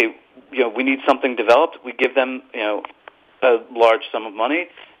 hey, we need something developed. We give them, a large sum of money,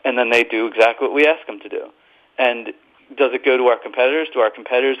 and then they do exactly what we ask them to do. And does it go to our competitors? Do our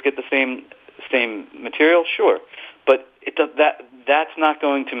competitors get the same material? Sure. But that's not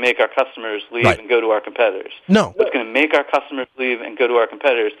going to make our customers leave Right. and go to our competitors. No. What's going to make our customers leave and go to our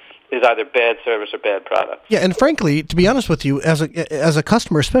competitors is either bad service or bad product. Yeah, and frankly, to be honest with you, as a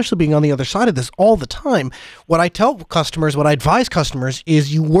customer, especially being on the other side of this all the time, what I tell customers, what I advise customers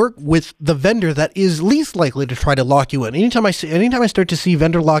is you work with the vendor that is least likely to try to lock you in. Anytime I start to see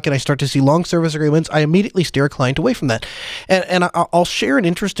vendor lock and I start to see long service agreements, I immediately steer a client away from that. And I'll share an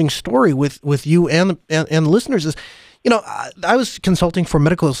interesting story with you and the listeners. Is I was consulting for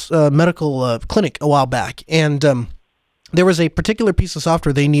medical clinic a while back, and there was a particular piece of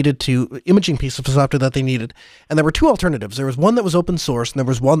software imaging piece of software that they needed, and there were two alternatives. There was one that was open source, and there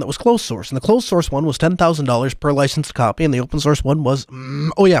was one that was closed source. And the closed source one was $10,000 per licensed copy, and the open source one was,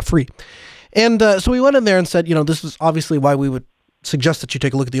 free. And so we went in there and said, this is obviously why we would suggest that you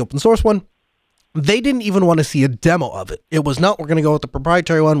take a look at the open source one. They didn't even want to see a demo of it. It was not, we're going to go with the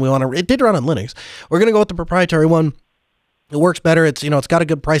proprietary one. It did run on Linux. We're going to go with the proprietary one. It works better. It's, it's got a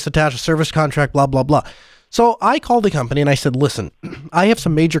good price attached, a service contract, blah, blah, blah. So I called the company and I said, listen, I have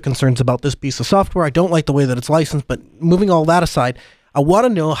some major concerns about this piece of software. I don't like the way that it's licensed, but moving all that aside, I want to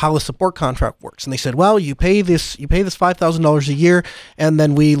know how the support contract works. And they said, well, you pay this $5,000 a year, and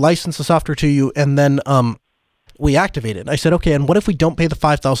then we license the software to you, and then we activate it. And I said, okay, and what if we don't pay the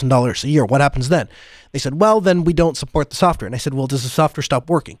 $5,000 a year? What happens then? They said, well, then we don't support the software. And I said, well, does the software stop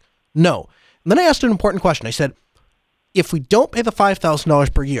working? No. And then I asked an important question. I said, if we don't pay the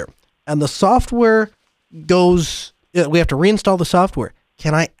 $5,000 per year and the software goes, we have to reinstall the software,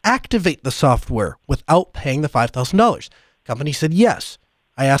 can I activate the software without paying the $5,000? Company said yes.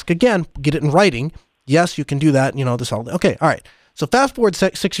 I ask again, get it in writing. Yes, you can do that. Okay, all right. So fast forward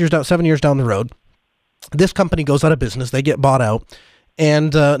 7 years down the road, this company goes out of business. They get bought out,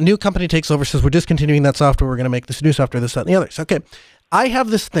 and a new company takes over, says, we're discontinuing that software. We're going to make this new software, this, that, and the other. So, okay, I have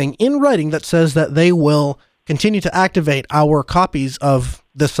this thing in writing that says that they will continue to activate our copies of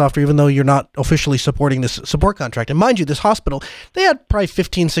this software, even though you're not officially supporting this support contract. And mind you, this hospital, they had probably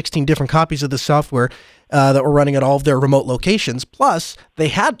 15, 16 different copies of this software that were running at all of their remote locations. Plus, they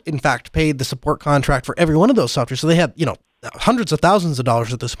had, in fact, paid the support contract for every one of those softwares. So they had, hundreds of thousands of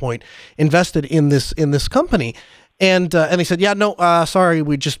dollars at this point invested in this company. And they said, yeah, no, sorry,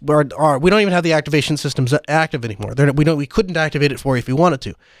 we don't even have the activation systems active anymore. We couldn't activate it for you if you wanted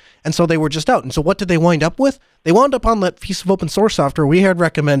to. And so they were just out. And so what did they wind up with? They wound up on that piece of open source software we had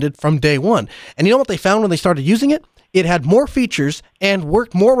recommended from day one. And you know what they found when they started using it? It had more features and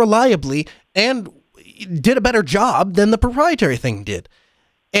worked more reliably and did a better job than the proprietary thing did.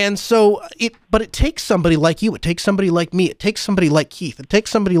 And so it takes somebody like you, it takes somebody like me, it takes somebody like Keith, it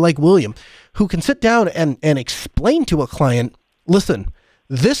takes somebody like William who can sit down and explain to a client, listen,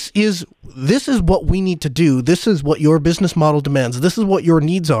 this is what we need to do. This is what your business model demands. This is what your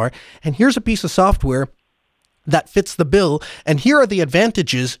needs are. And here's a piece of software that fits the bill. And here are the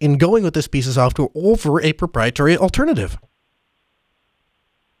advantages in going with this piece of software over a proprietary alternative.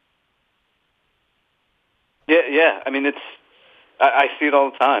 Yeah. I mean, I see it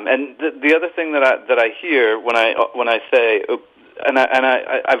all the time. And the other thing that I hear when I say, and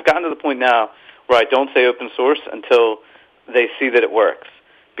I've gotten to the point now where I don't say open source until they see that it works,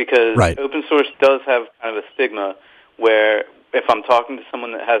 because open source does have kind of a stigma where if I'm talking to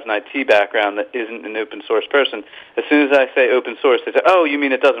someone that has an IT background that isn't an open source person, as soon as I say open source, they say, "Oh, you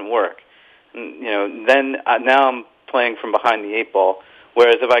mean it doesn't work?" And, now I'm playing from behind the eight ball.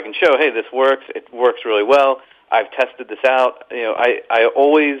 Whereas if I can show, hey, this works, it works really well, I've tested this out. I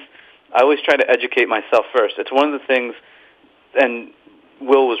always try to educate myself first. It's one of the things, and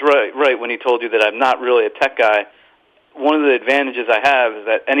Will was right when he told you that I'm not really a tech guy. One of the advantages I have is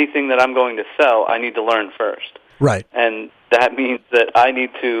that anything that I'm going to sell, I need to learn first. Right. And that means that I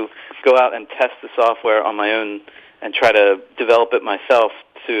need to go out and test the software on my own and try to develop it myself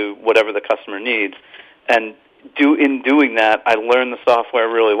to whatever the customer needs. And in doing that, I learn the software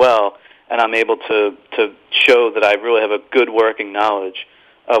really well, and I'm able to show that I really have a good working knowledge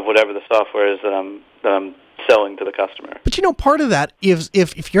of whatever the software is that I'm selling to the customer. But part of that is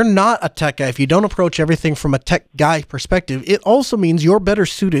if you're not a tech guy, if you don't approach everything from a tech guy perspective, it also means you're better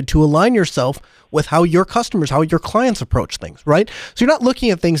suited to align yourself with how your customers, how your clients approach things, right? So you're not looking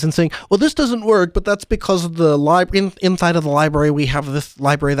at things and saying, well, this doesn't work, but that's because of the inside of the library, we have this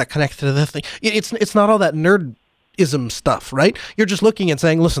library that connects to this thing. It's not all that nerdism stuff, right? You're just looking and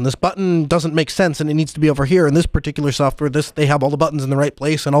saying, listen, this button doesn't make sense and it needs to be over here. In this particular software, they have all the buttons in the right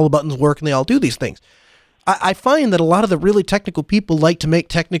place and all the buttons work and they all do these things. I find that a lot of the really technical people like to make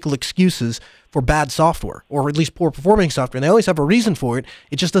technical excuses for bad software, or at least poor performing software, and they always have a reason for it.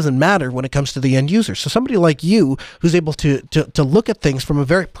 It just doesn't matter when it comes to the end user. So somebody like you, who's able to look at things from a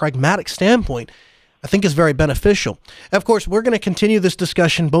very pragmatic standpoint, I think is very beneficial. And of course, we're going to continue this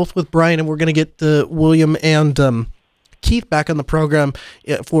discussion both with Brian, and we're going to get William and Keith back on the program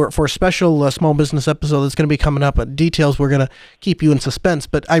for a special small business episode that's going to be coming up. Details we're going to keep you in suspense.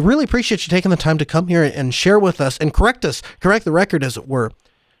 But I really appreciate you taking the time to come here and share with us and correct the record, as it were,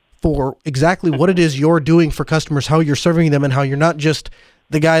 for exactly what it is you're doing for customers, how you're serving them, and how you're not just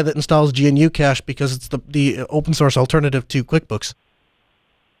the guy that installs GNU Cache because it's the open source alternative to QuickBooks.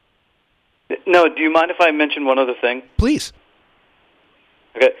 No, do you mind if I mention one other thing? Please.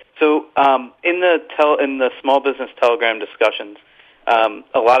 Okay, so in the small business Telegram discussions,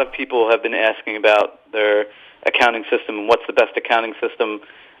 a lot of people have been asking about their accounting system and what's the best accounting system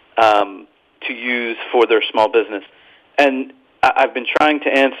to use for their small business. And I've been trying to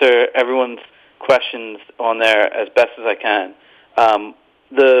answer everyone's questions on there as best as I can.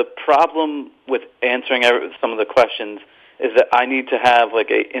 The problem with answering some of the questions is that I need to have like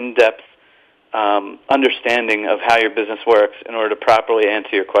a in-depth understanding of how your business works in order to properly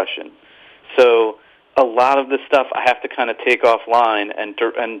answer your question. So a lot of this stuff I have to kind of take offline and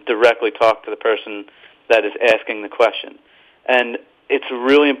directly talk to the person that is asking the question. And it's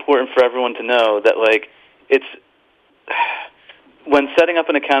really important for everyone to know that when setting up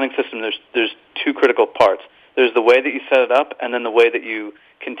an accounting system, there's two critical parts. There's the way that you set it up, and then the way that you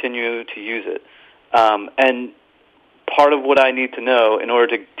continue to use it. And part of what I need to know in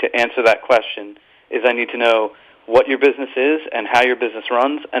order to answer that question is I need to know what your business is and how your business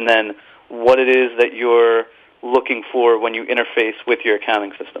runs, and then what it is that you're looking for when you interface with your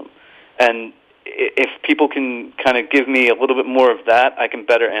accounting system. And if people can kind of give me a little bit more of that, I can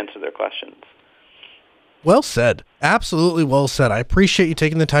better answer their questions. Well said. Absolutely well said. I appreciate you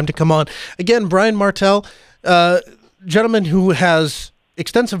taking the time to come on. Again, Brian Martell, gentleman who has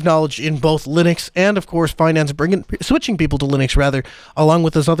extensive knowledge in both Linux and, of course, finance, switching people to Linux, rather, along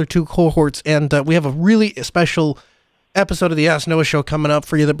with his other two cohorts. And we have a really special episode of the Ask Noah Show coming up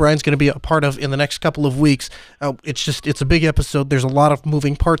for you that Brian's going to be a part of in the next couple of weeks. It's a big episode. There's a lot of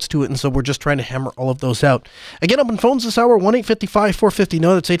moving parts to it, and so we're just trying to hammer all of those out. Again, open phones this hour,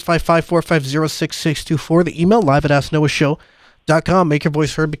 1-855-450-NOAH. That's 855-450-6624. The email, live at AskNoahShow.com. .com. Make your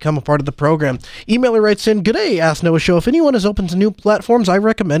voice heard, become a part of the program. Emailer writes in, "G'day, Ask Noah Show. If anyone is open to new platforms, I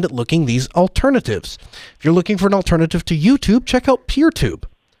recommend it looking these alternatives. If you're looking for an alternative to YouTube, check out PeerTube.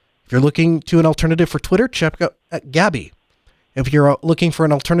 If you're looking to an alternative for Twitter, check out Gabby. If you're looking for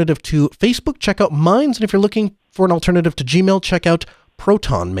an alternative to Facebook, check out Minds. And if you're looking for an alternative to Gmail, check out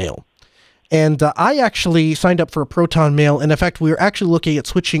Proton Mail." And I actually signed up for a Proton Mail. And in fact, we're actually looking at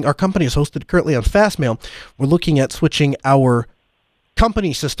switching. Our company is hosted currently on Fastmail. We're looking at switching our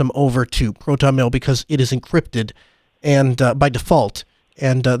company system over to Proton Mail because it is encrypted and by default.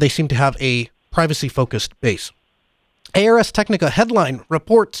 And they seem to have a privacy-focused base. ARS Technica headline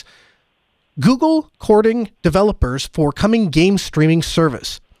reports Google courting developers for coming game streaming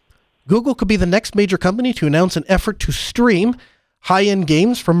service. Google could be the next major company to announce an effort to stream high-end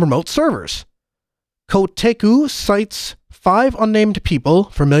games from remote servers. Kotaku cites 5 unnamed people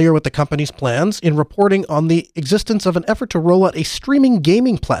familiar with the company's plans in reporting on the existence of an effort to roll out a streaming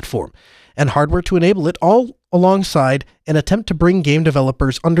gaming platform and hardware to enable it, all alongside an attempt to bring game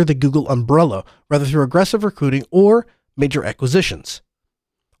developers under the Google umbrella, whether through aggressive recruiting or major acquisitions.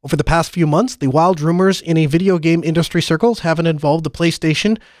 Over the past few months, the wild rumors in a video game industry circles haven't involved the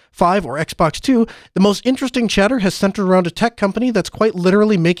PlayStation 5 or Xbox 2. The most interesting chatter has centered around a tech company that's quite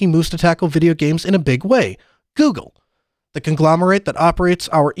literally making moves to tackle video games in a big way. Google, the conglomerate that operates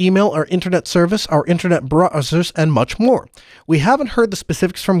our email, our internet service, our internet browsers, and much more. We haven't heard the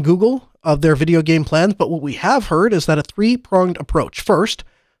specifics from Google of their video game plans, but what we have heard is that a 3-pronged approach. First,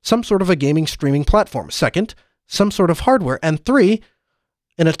 some sort of a gaming streaming platform. Second, some sort of hardware. And 3,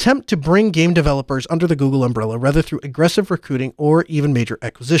 an attempt to bring game developers under the Google umbrella, whether through aggressive recruiting or even major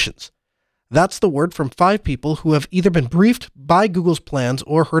acquisitions. That's the word from 5 people who have either been briefed by Google's plans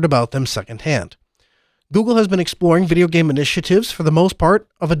or heard about them secondhand. Google has been exploring video game initiatives for the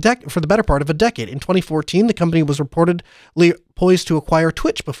better part of a decade. In 2014, the company was reportedly poised to acquire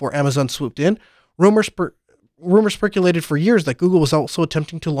Twitch before Amazon swooped in. Rumors speculated for years that Google was also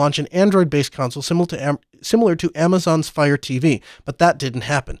attempting to launch an Android-based console similar to Amazon's Fire TV, but that didn't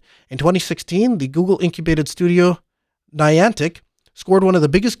happen. In 2016, the Google-incubated studio Niantic scored one of the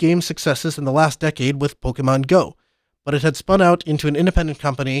biggest game successes in the last decade with Pokemon Go, but it had spun out into an independent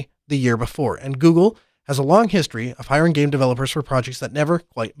company the year before, and Google has a long history of hiring game developers for projects that never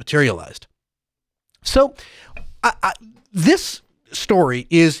quite materialized. So, this story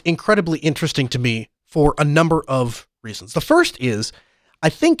is incredibly interesting to me for a number of reasons. The first is, I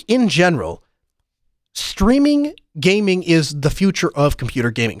think in general, streaming gaming is the future of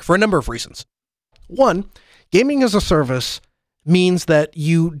computer gaming for a number of reasons. One, gaming as a service means that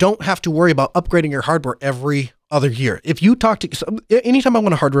you don't have to worry about upgrading your hardware every other year. If you talk to, anytime I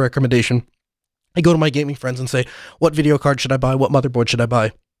want a hardware recommendation, I go to my gaming friends and say, what video card should I buy? What motherboard should I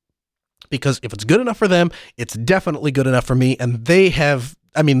buy? Because if it's good enough for them, it's definitely good enough for me. And they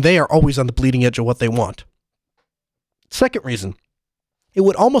are always on the bleeding edge of what they want. Second reason, it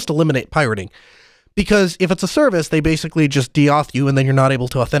would almost eliminate pirating. Because if it's a service, they basically just de-auth you and then you're not able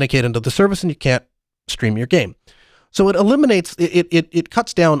to authenticate into the service and you can't stream your game. So it eliminates, it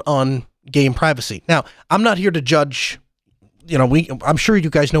cuts down on game privacy. Now, I'm not here to judge, I'm sure you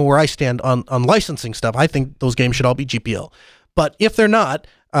guys know where I stand on licensing stuff. I think those games should all be GPL. But if they're not,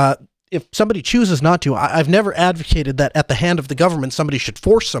 if somebody chooses not to, I've never advocated that at the hand of the government, somebody should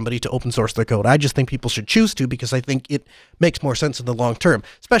force somebody to open source their code. I just think people should choose to because I think it makes more sense in the long term,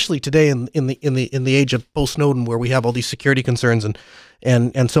 especially today in the age of post Snowden, where we have all these security concerns and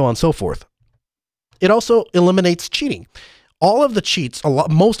so on and so forth. It also eliminates cheating. All of the cheats,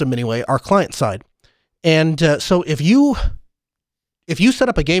 most of them anyway, are client side, and so if you set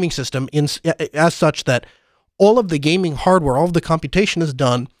up a gaming system as such that all of the gaming hardware, all of the computation is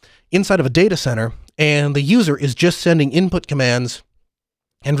done inside of a data center, and the user is just sending input commands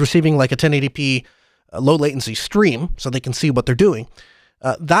and receiving like a 1080p low latency stream so they can see what they're doing,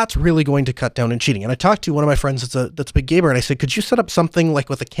 that's really going to cut down on cheating. And I talked to one of my friends that's a big gamer, and I said, could you set up something like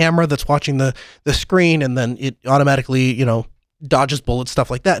with a camera that's watching the screen and then it automatically, dodges bullets, stuff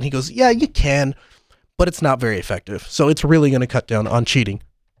like that? And he goes, yeah, you can, but it's not very effective. So it's really going to cut down on cheating.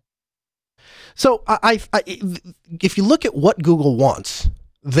 So if you look at what Google wants,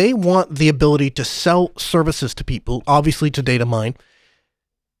 they want the ability to sell services to people, obviously to data mine.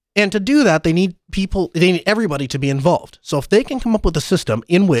 And to do that, they need everybody to be involved. So if they can come up with a system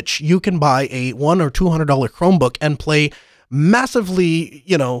in which you can buy a $100 or $200 Chromebook and play massively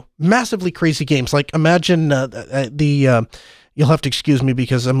crazy games, like imagine you'll have to excuse me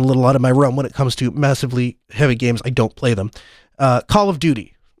because I'm a little out of my realm when it comes to massively heavy games. I don't play them. Call of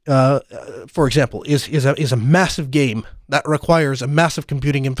Duty, for example, is a massive game that requires a massive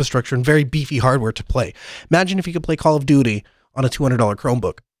computing infrastructure and very beefy hardware to play. Imagine if you could play Call of Duty on a $200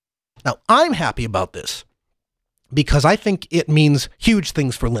 Chromebook. Now, I'm happy about this because I think it means huge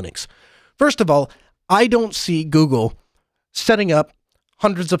things for Linux. First of all, I don't see Google setting up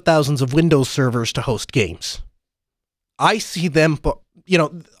hundreds of thousands of Windows servers to host games. I see them,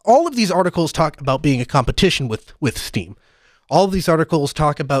 all of these articles talk about being a competition with Steam. All of these articles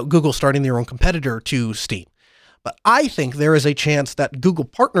talk about Google starting their own competitor to Steam. But I think there is a chance that Google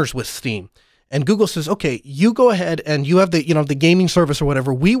partners with Steam and Google says, okay, you go ahead and you have the gaming service or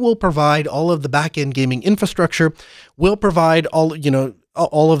whatever. We will provide all of the back-end gaming infrastructure. We'll provide all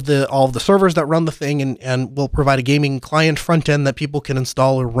of the servers that run the thing, and we'll provide a gaming client front end that people can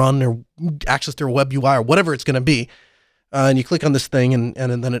install or run or access their web UI or whatever it's going to be. And you click on this thing,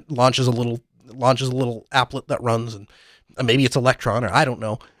 and then it launches a little applet that runs, and maybe it's Electron, or I don't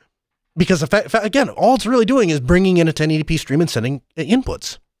know. Because again, all it's really doing is bringing in a 1080p stream and sending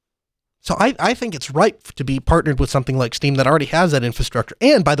inputs. So I think it's ripe to be partnered with something like Steam that already has that infrastructure.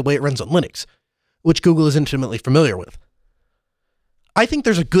 And by the way, it runs on Linux, which Google is intimately familiar with. I think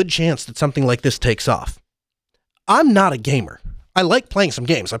there's a good chance that something like this takes off. I'm not a gamer. I like playing some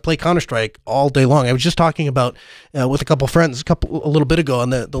games. I play Counter-Strike all day long. I was just talking about with a couple of friends a little bit ago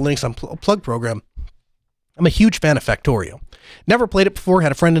on the Linux Unplugged program. I'm a huge fan of Factorio. Never played it before.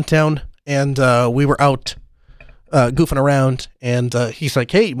 Had a friend in town, and we were out goofing around, and he's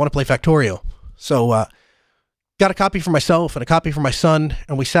like, hey, you want to play Factorio? So got a copy for myself and a copy for my son,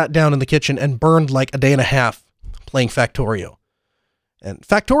 and we sat down in the kitchen and burned like a day and a half playing Factorio. And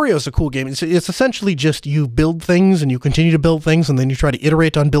Factorio is a cool game. It's essentially just you build things and you continue to build things, and then you try to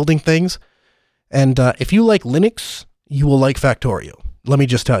iterate on building things. And if you like Linux, you will like Factorio. Let me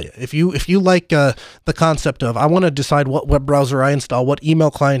just tell you, if you like the concept of, I want to decide what web browser I install, what email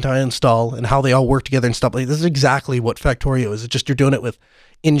client I install, and how they all work together and stuff like this, is exactly what Factorio is. It's just you're doing it with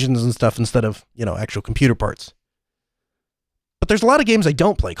engines and stuff instead of, actual computer parts. But there's a lot of games I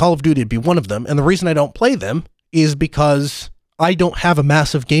don't play. Call of Duty would be one of them, and the reason I don't play them is because I don't have a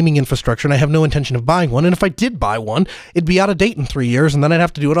massive gaming infrastructure, and I have no intention of buying one. And if I did buy one, it'd be out of date in 3 years, and then I'd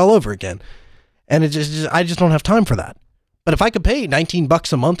have to do it all over again. And I just don't have time for that. But if I could pay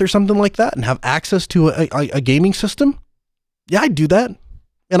 $19 a month or something like that and have access to a gaming system, yeah, I'd do that.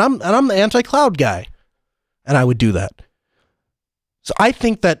 And I'm the anti-cloud guy, and I would do that. So I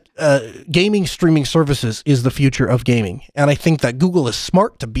think that gaming streaming services is the future of gaming, and I think that Google is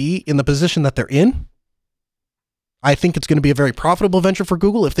smart to be in the position that they're in. I think it's going to be a very profitable venture for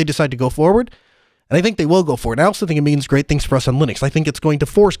Google if they decide to go forward. And I think they will go forward. I also think it means great things for us on Linux. I think it's going to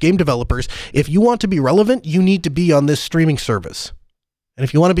force game developers, if you want to be relevant, you need to be on this streaming service. And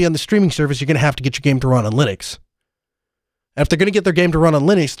if you want to be on the streaming service, you're going to have to get your game to run on Linux. And if they're going to get their game to run on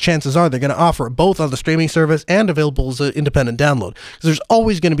Linux, chances are they're going to offer it both on the streaming service and available as an independent download. Because there's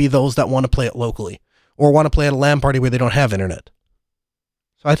always going to be those that want to play it locally or want to play at a LAN party where they don't have internet.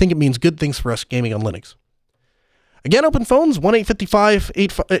 So I think it means good things for us gaming on Linux. Again, open phones,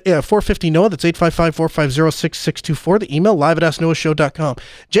 1-855-450-NOAH. That's 855-450-6624. The email, live@asknoahshow.com.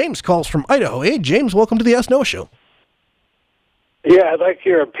 James calls from Idaho. Hey, James, welcome to the Ask Noah Show. Yeah, I'd like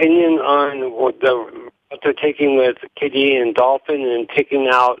your opinion on what they're taking with KDE and Dolphin and taking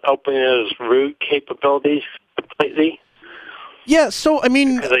out OpenNO's root capabilities completely. Yeah, so, I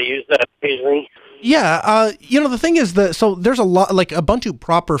mean... Because I use that occasionally. Yeah, the thing is that, so there's a lot, like Ubuntu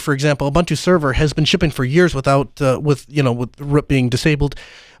proper, for example, Ubuntu server has been shipping for years without, with root being disabled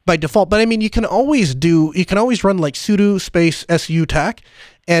by default. But I mean, you can always run like sudo space su tac,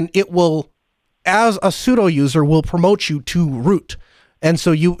 and it will, as a sudo user, will promote you to root. And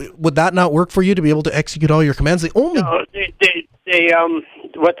so would that not work for you to be able to execute all your commands? No,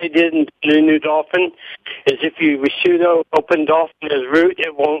 what they did in the new Dolphin is if you sudo open Dolphin as root,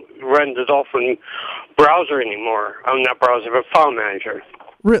 it won't run the Dolphin browser anymore. Not browser, but file manager.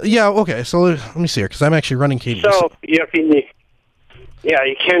 Yeah, okay. So let me see here, because I'm actually running KDE. So you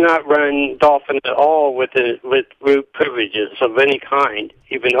cannot run Dolphin at all with root privileges of any kind.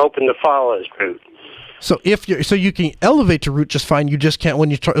 Even open the file as root. So you can elevate to root just fine. You just can't when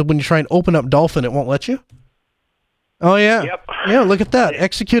you try and open up Dolphin, it won't let you. Oh yeah. Yep. Yeah, look at that.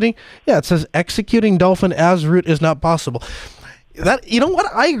 Executing. Yeah, it says executing Dolphin as root is not possible. That, you know what?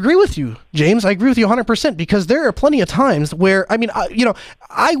 I agree with you, James. I agree with you 100% because there are plenty of times where, I mean,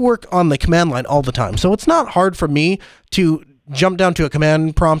 I work on the command line all the time, so it's not hard for me to jump down to a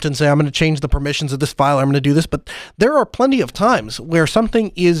command prompt and say, I'm going to change the permissions of this file, I'm going to do this, but there are plenty of times where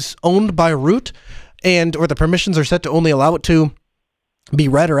something is owned by root or the permissions are set to only allow it to be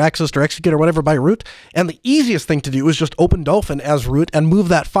read or accessed or executed or whatever by root, and the easiest thing to do is just open Dolphin as root and move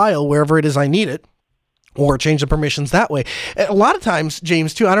that file wherever it is I need it, or change the permissions that way. A lot of times,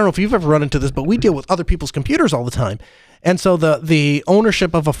 James, too, I don't know if you've ever run into this, but we deal with other people's computers all the time. And so the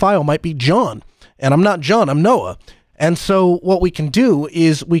ownership of a file might be John. And I'm not John, I'm Noah. And so what we can do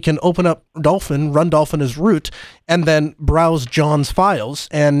is we can open up Dolphin, run Dolphin as root, and then browse John's files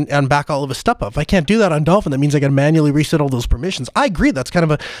and back all of his stuff up. If I can't do that on Dolphin, that means I got to manually reset all those permissions. I agree, that's kind of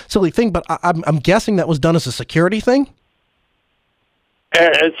a silly thing, but I'm guessing that was done as a security thing?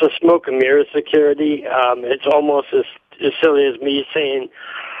 It's a smoke and mirror security. It's almost as silly as me saying,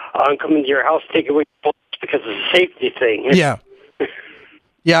 I'm coming to your house, take away your phones because it's a safety thing. Yeah.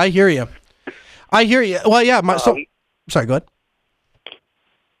 Yeah, I hear you. Well, yeah, sorry, go ahead.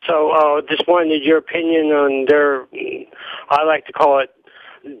 So, just wanted your opinion on their, I like to call it,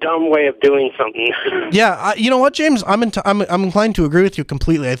 dumb way of doing something. Yeah, you know what, James? I'm inclined to agree with you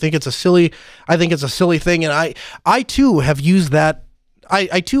completely. I think it's a silly thing, and I too have used that.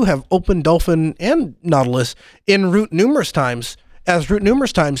 I too have opened Dolphin and Nautilus in root numerous times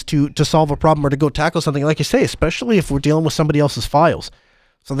to solve a problem or to go tackle something, like you say, especially if we're dealing with somebody else's files.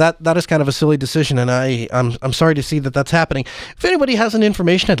 So that is kind of a silly decision, and I'm sorry to see that that's happening. If anybody has any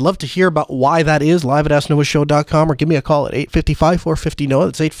information, I'd love to hear about why that is. Live at AskNoahShow.com, or give me a call at 855-450-NOAH.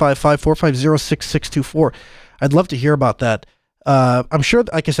 That's 855-450-6624. I'd love to hear about that. I'm sure,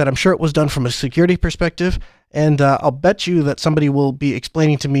 like I said, I'm sure it was done from a security perspective, and I'll bet you that somebody will be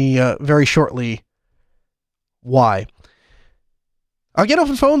explaining to me very shortly why. I'll get off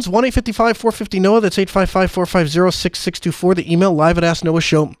the phones, 1-855-450-NOAH, that's 855-450-6624, the email, live at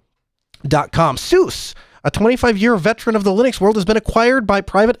AskNoahShow.com. SUSE, a 25-year veteran of the Linux world, has been acquired by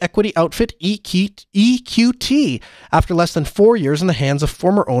private equity outfit EQT after less than 4 years in the hands of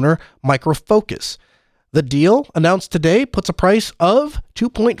former owner Micro Focus. The deal, announced today, puts a price of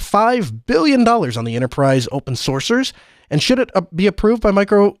 $2.5 billion on the enterprise open sourcers, and should it be approved by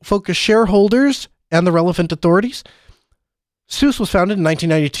Micro Focus shareholders and the relevant authorities, SUSE was founded in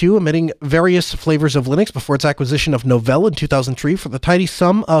 1992, emitting various flavors of Linux before its acquisition of Novell in 2003 for the tidy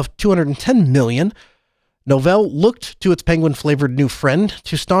sum of $210 million. Novell looked to its Penguin-flavored new friend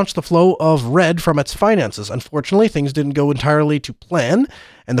to staunch the flow of red from its finances. Unfortunately, things didn't go entirely to plan,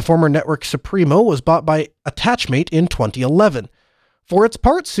 and the former network Supremo was bought by Attachmate in 2011. For its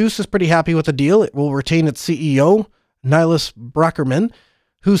part, SUSE is pretty happy with the deal. It will retain its CEO, Niles Brackerman,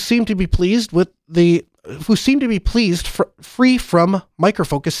 who seemed to be pleased free from Micro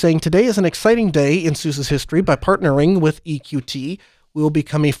Focus, saying, "Today is an exciting day in SUSE's history. By partnering with EQT, we will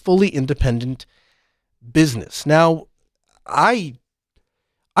become a fully independent business." Now, I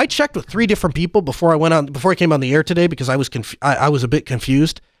checked with 3 different people before I came on the air today, because I was a bit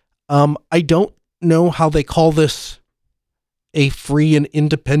confused. I don't know how they call this a free and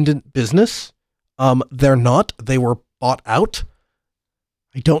independent business. They're not. They were bought out.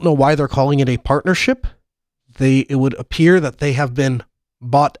 I don't know why they're calling it a partnership. It would appear that they have been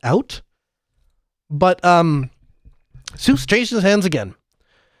bought out. But SUSE changed his hands again.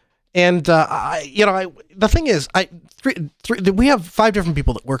 And the thing is, we have 5 different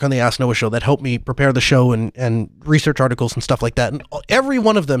people that work on the Ask Noah show that help me prepare the show and research articles and stuff like that. And every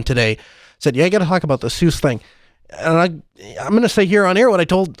one of them today said, "Yeah, I got to talk about the SUSE thing." And I'm going to say here on air what I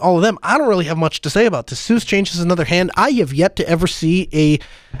told all of them. I don't really have much to say about this. SUSE changes another hand. I have yet to ever see a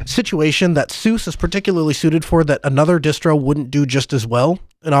situation that SUSE is particularly suited for that another distro wouldn't do just as well,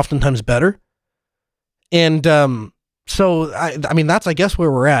 and oftentimes better. And so, I mean, that's, I guess, where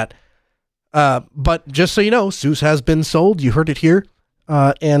we're at. But just so you know, SUSE has been sold. You heard it here.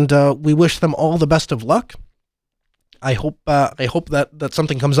 And we wish them all the best of luck. I hope that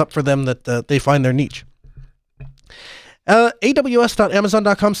something comes up for them, that they find their niche.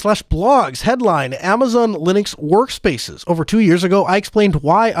 aws.amazon.com/blogs. Headline: Amazon Linux Workspaces. Over 2 years ago, I explained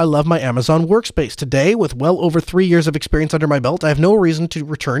why I love my Amazon Workspace. Today, with well over 3 years of experience under my belt, I have no reason to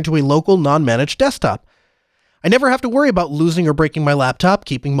return to a local, non-managed desktop. I never have to worry about losing or breaking my laptop,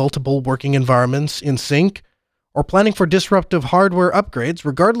 keeping multiple working environments in sync, or planning for disruptive hardware upgrades.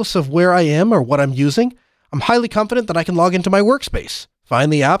 Regardless of where I am or what I'm using, I'm highly confident that I can log into my workspace,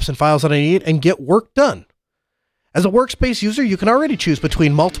 find the apps and files that I need, and get work done. As a workspace user, you can already choose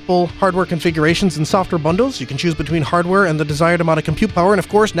between multiple hardware configurations and software bundles. You can choose between hardware and the desired amount of compute power, and of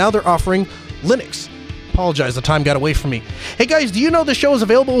course, now they're offering Linux. Apologize, the time got away from me. Hey guys, do you know the show is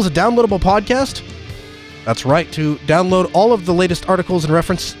available as a downloadable podcast? That's right. To download all of the latest articles and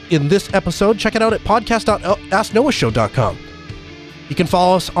reference in this episode, check it out at podcast.asknoahshow.com. You can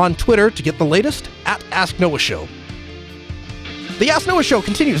follow us on Twitter to get the latest at Ask Noah Show. The Ask Noah Show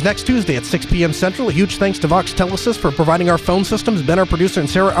continues next Tuesday at 6 p.m. Central. A huge thanks to Vox Telesis for providing our phone systems, Ben, our producer, and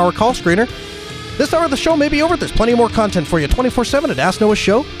Sarah, our call screener. This hour of the show may be over. There's plenty more content for you 24/7 at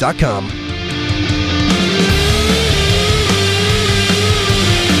AskNoahShow.com.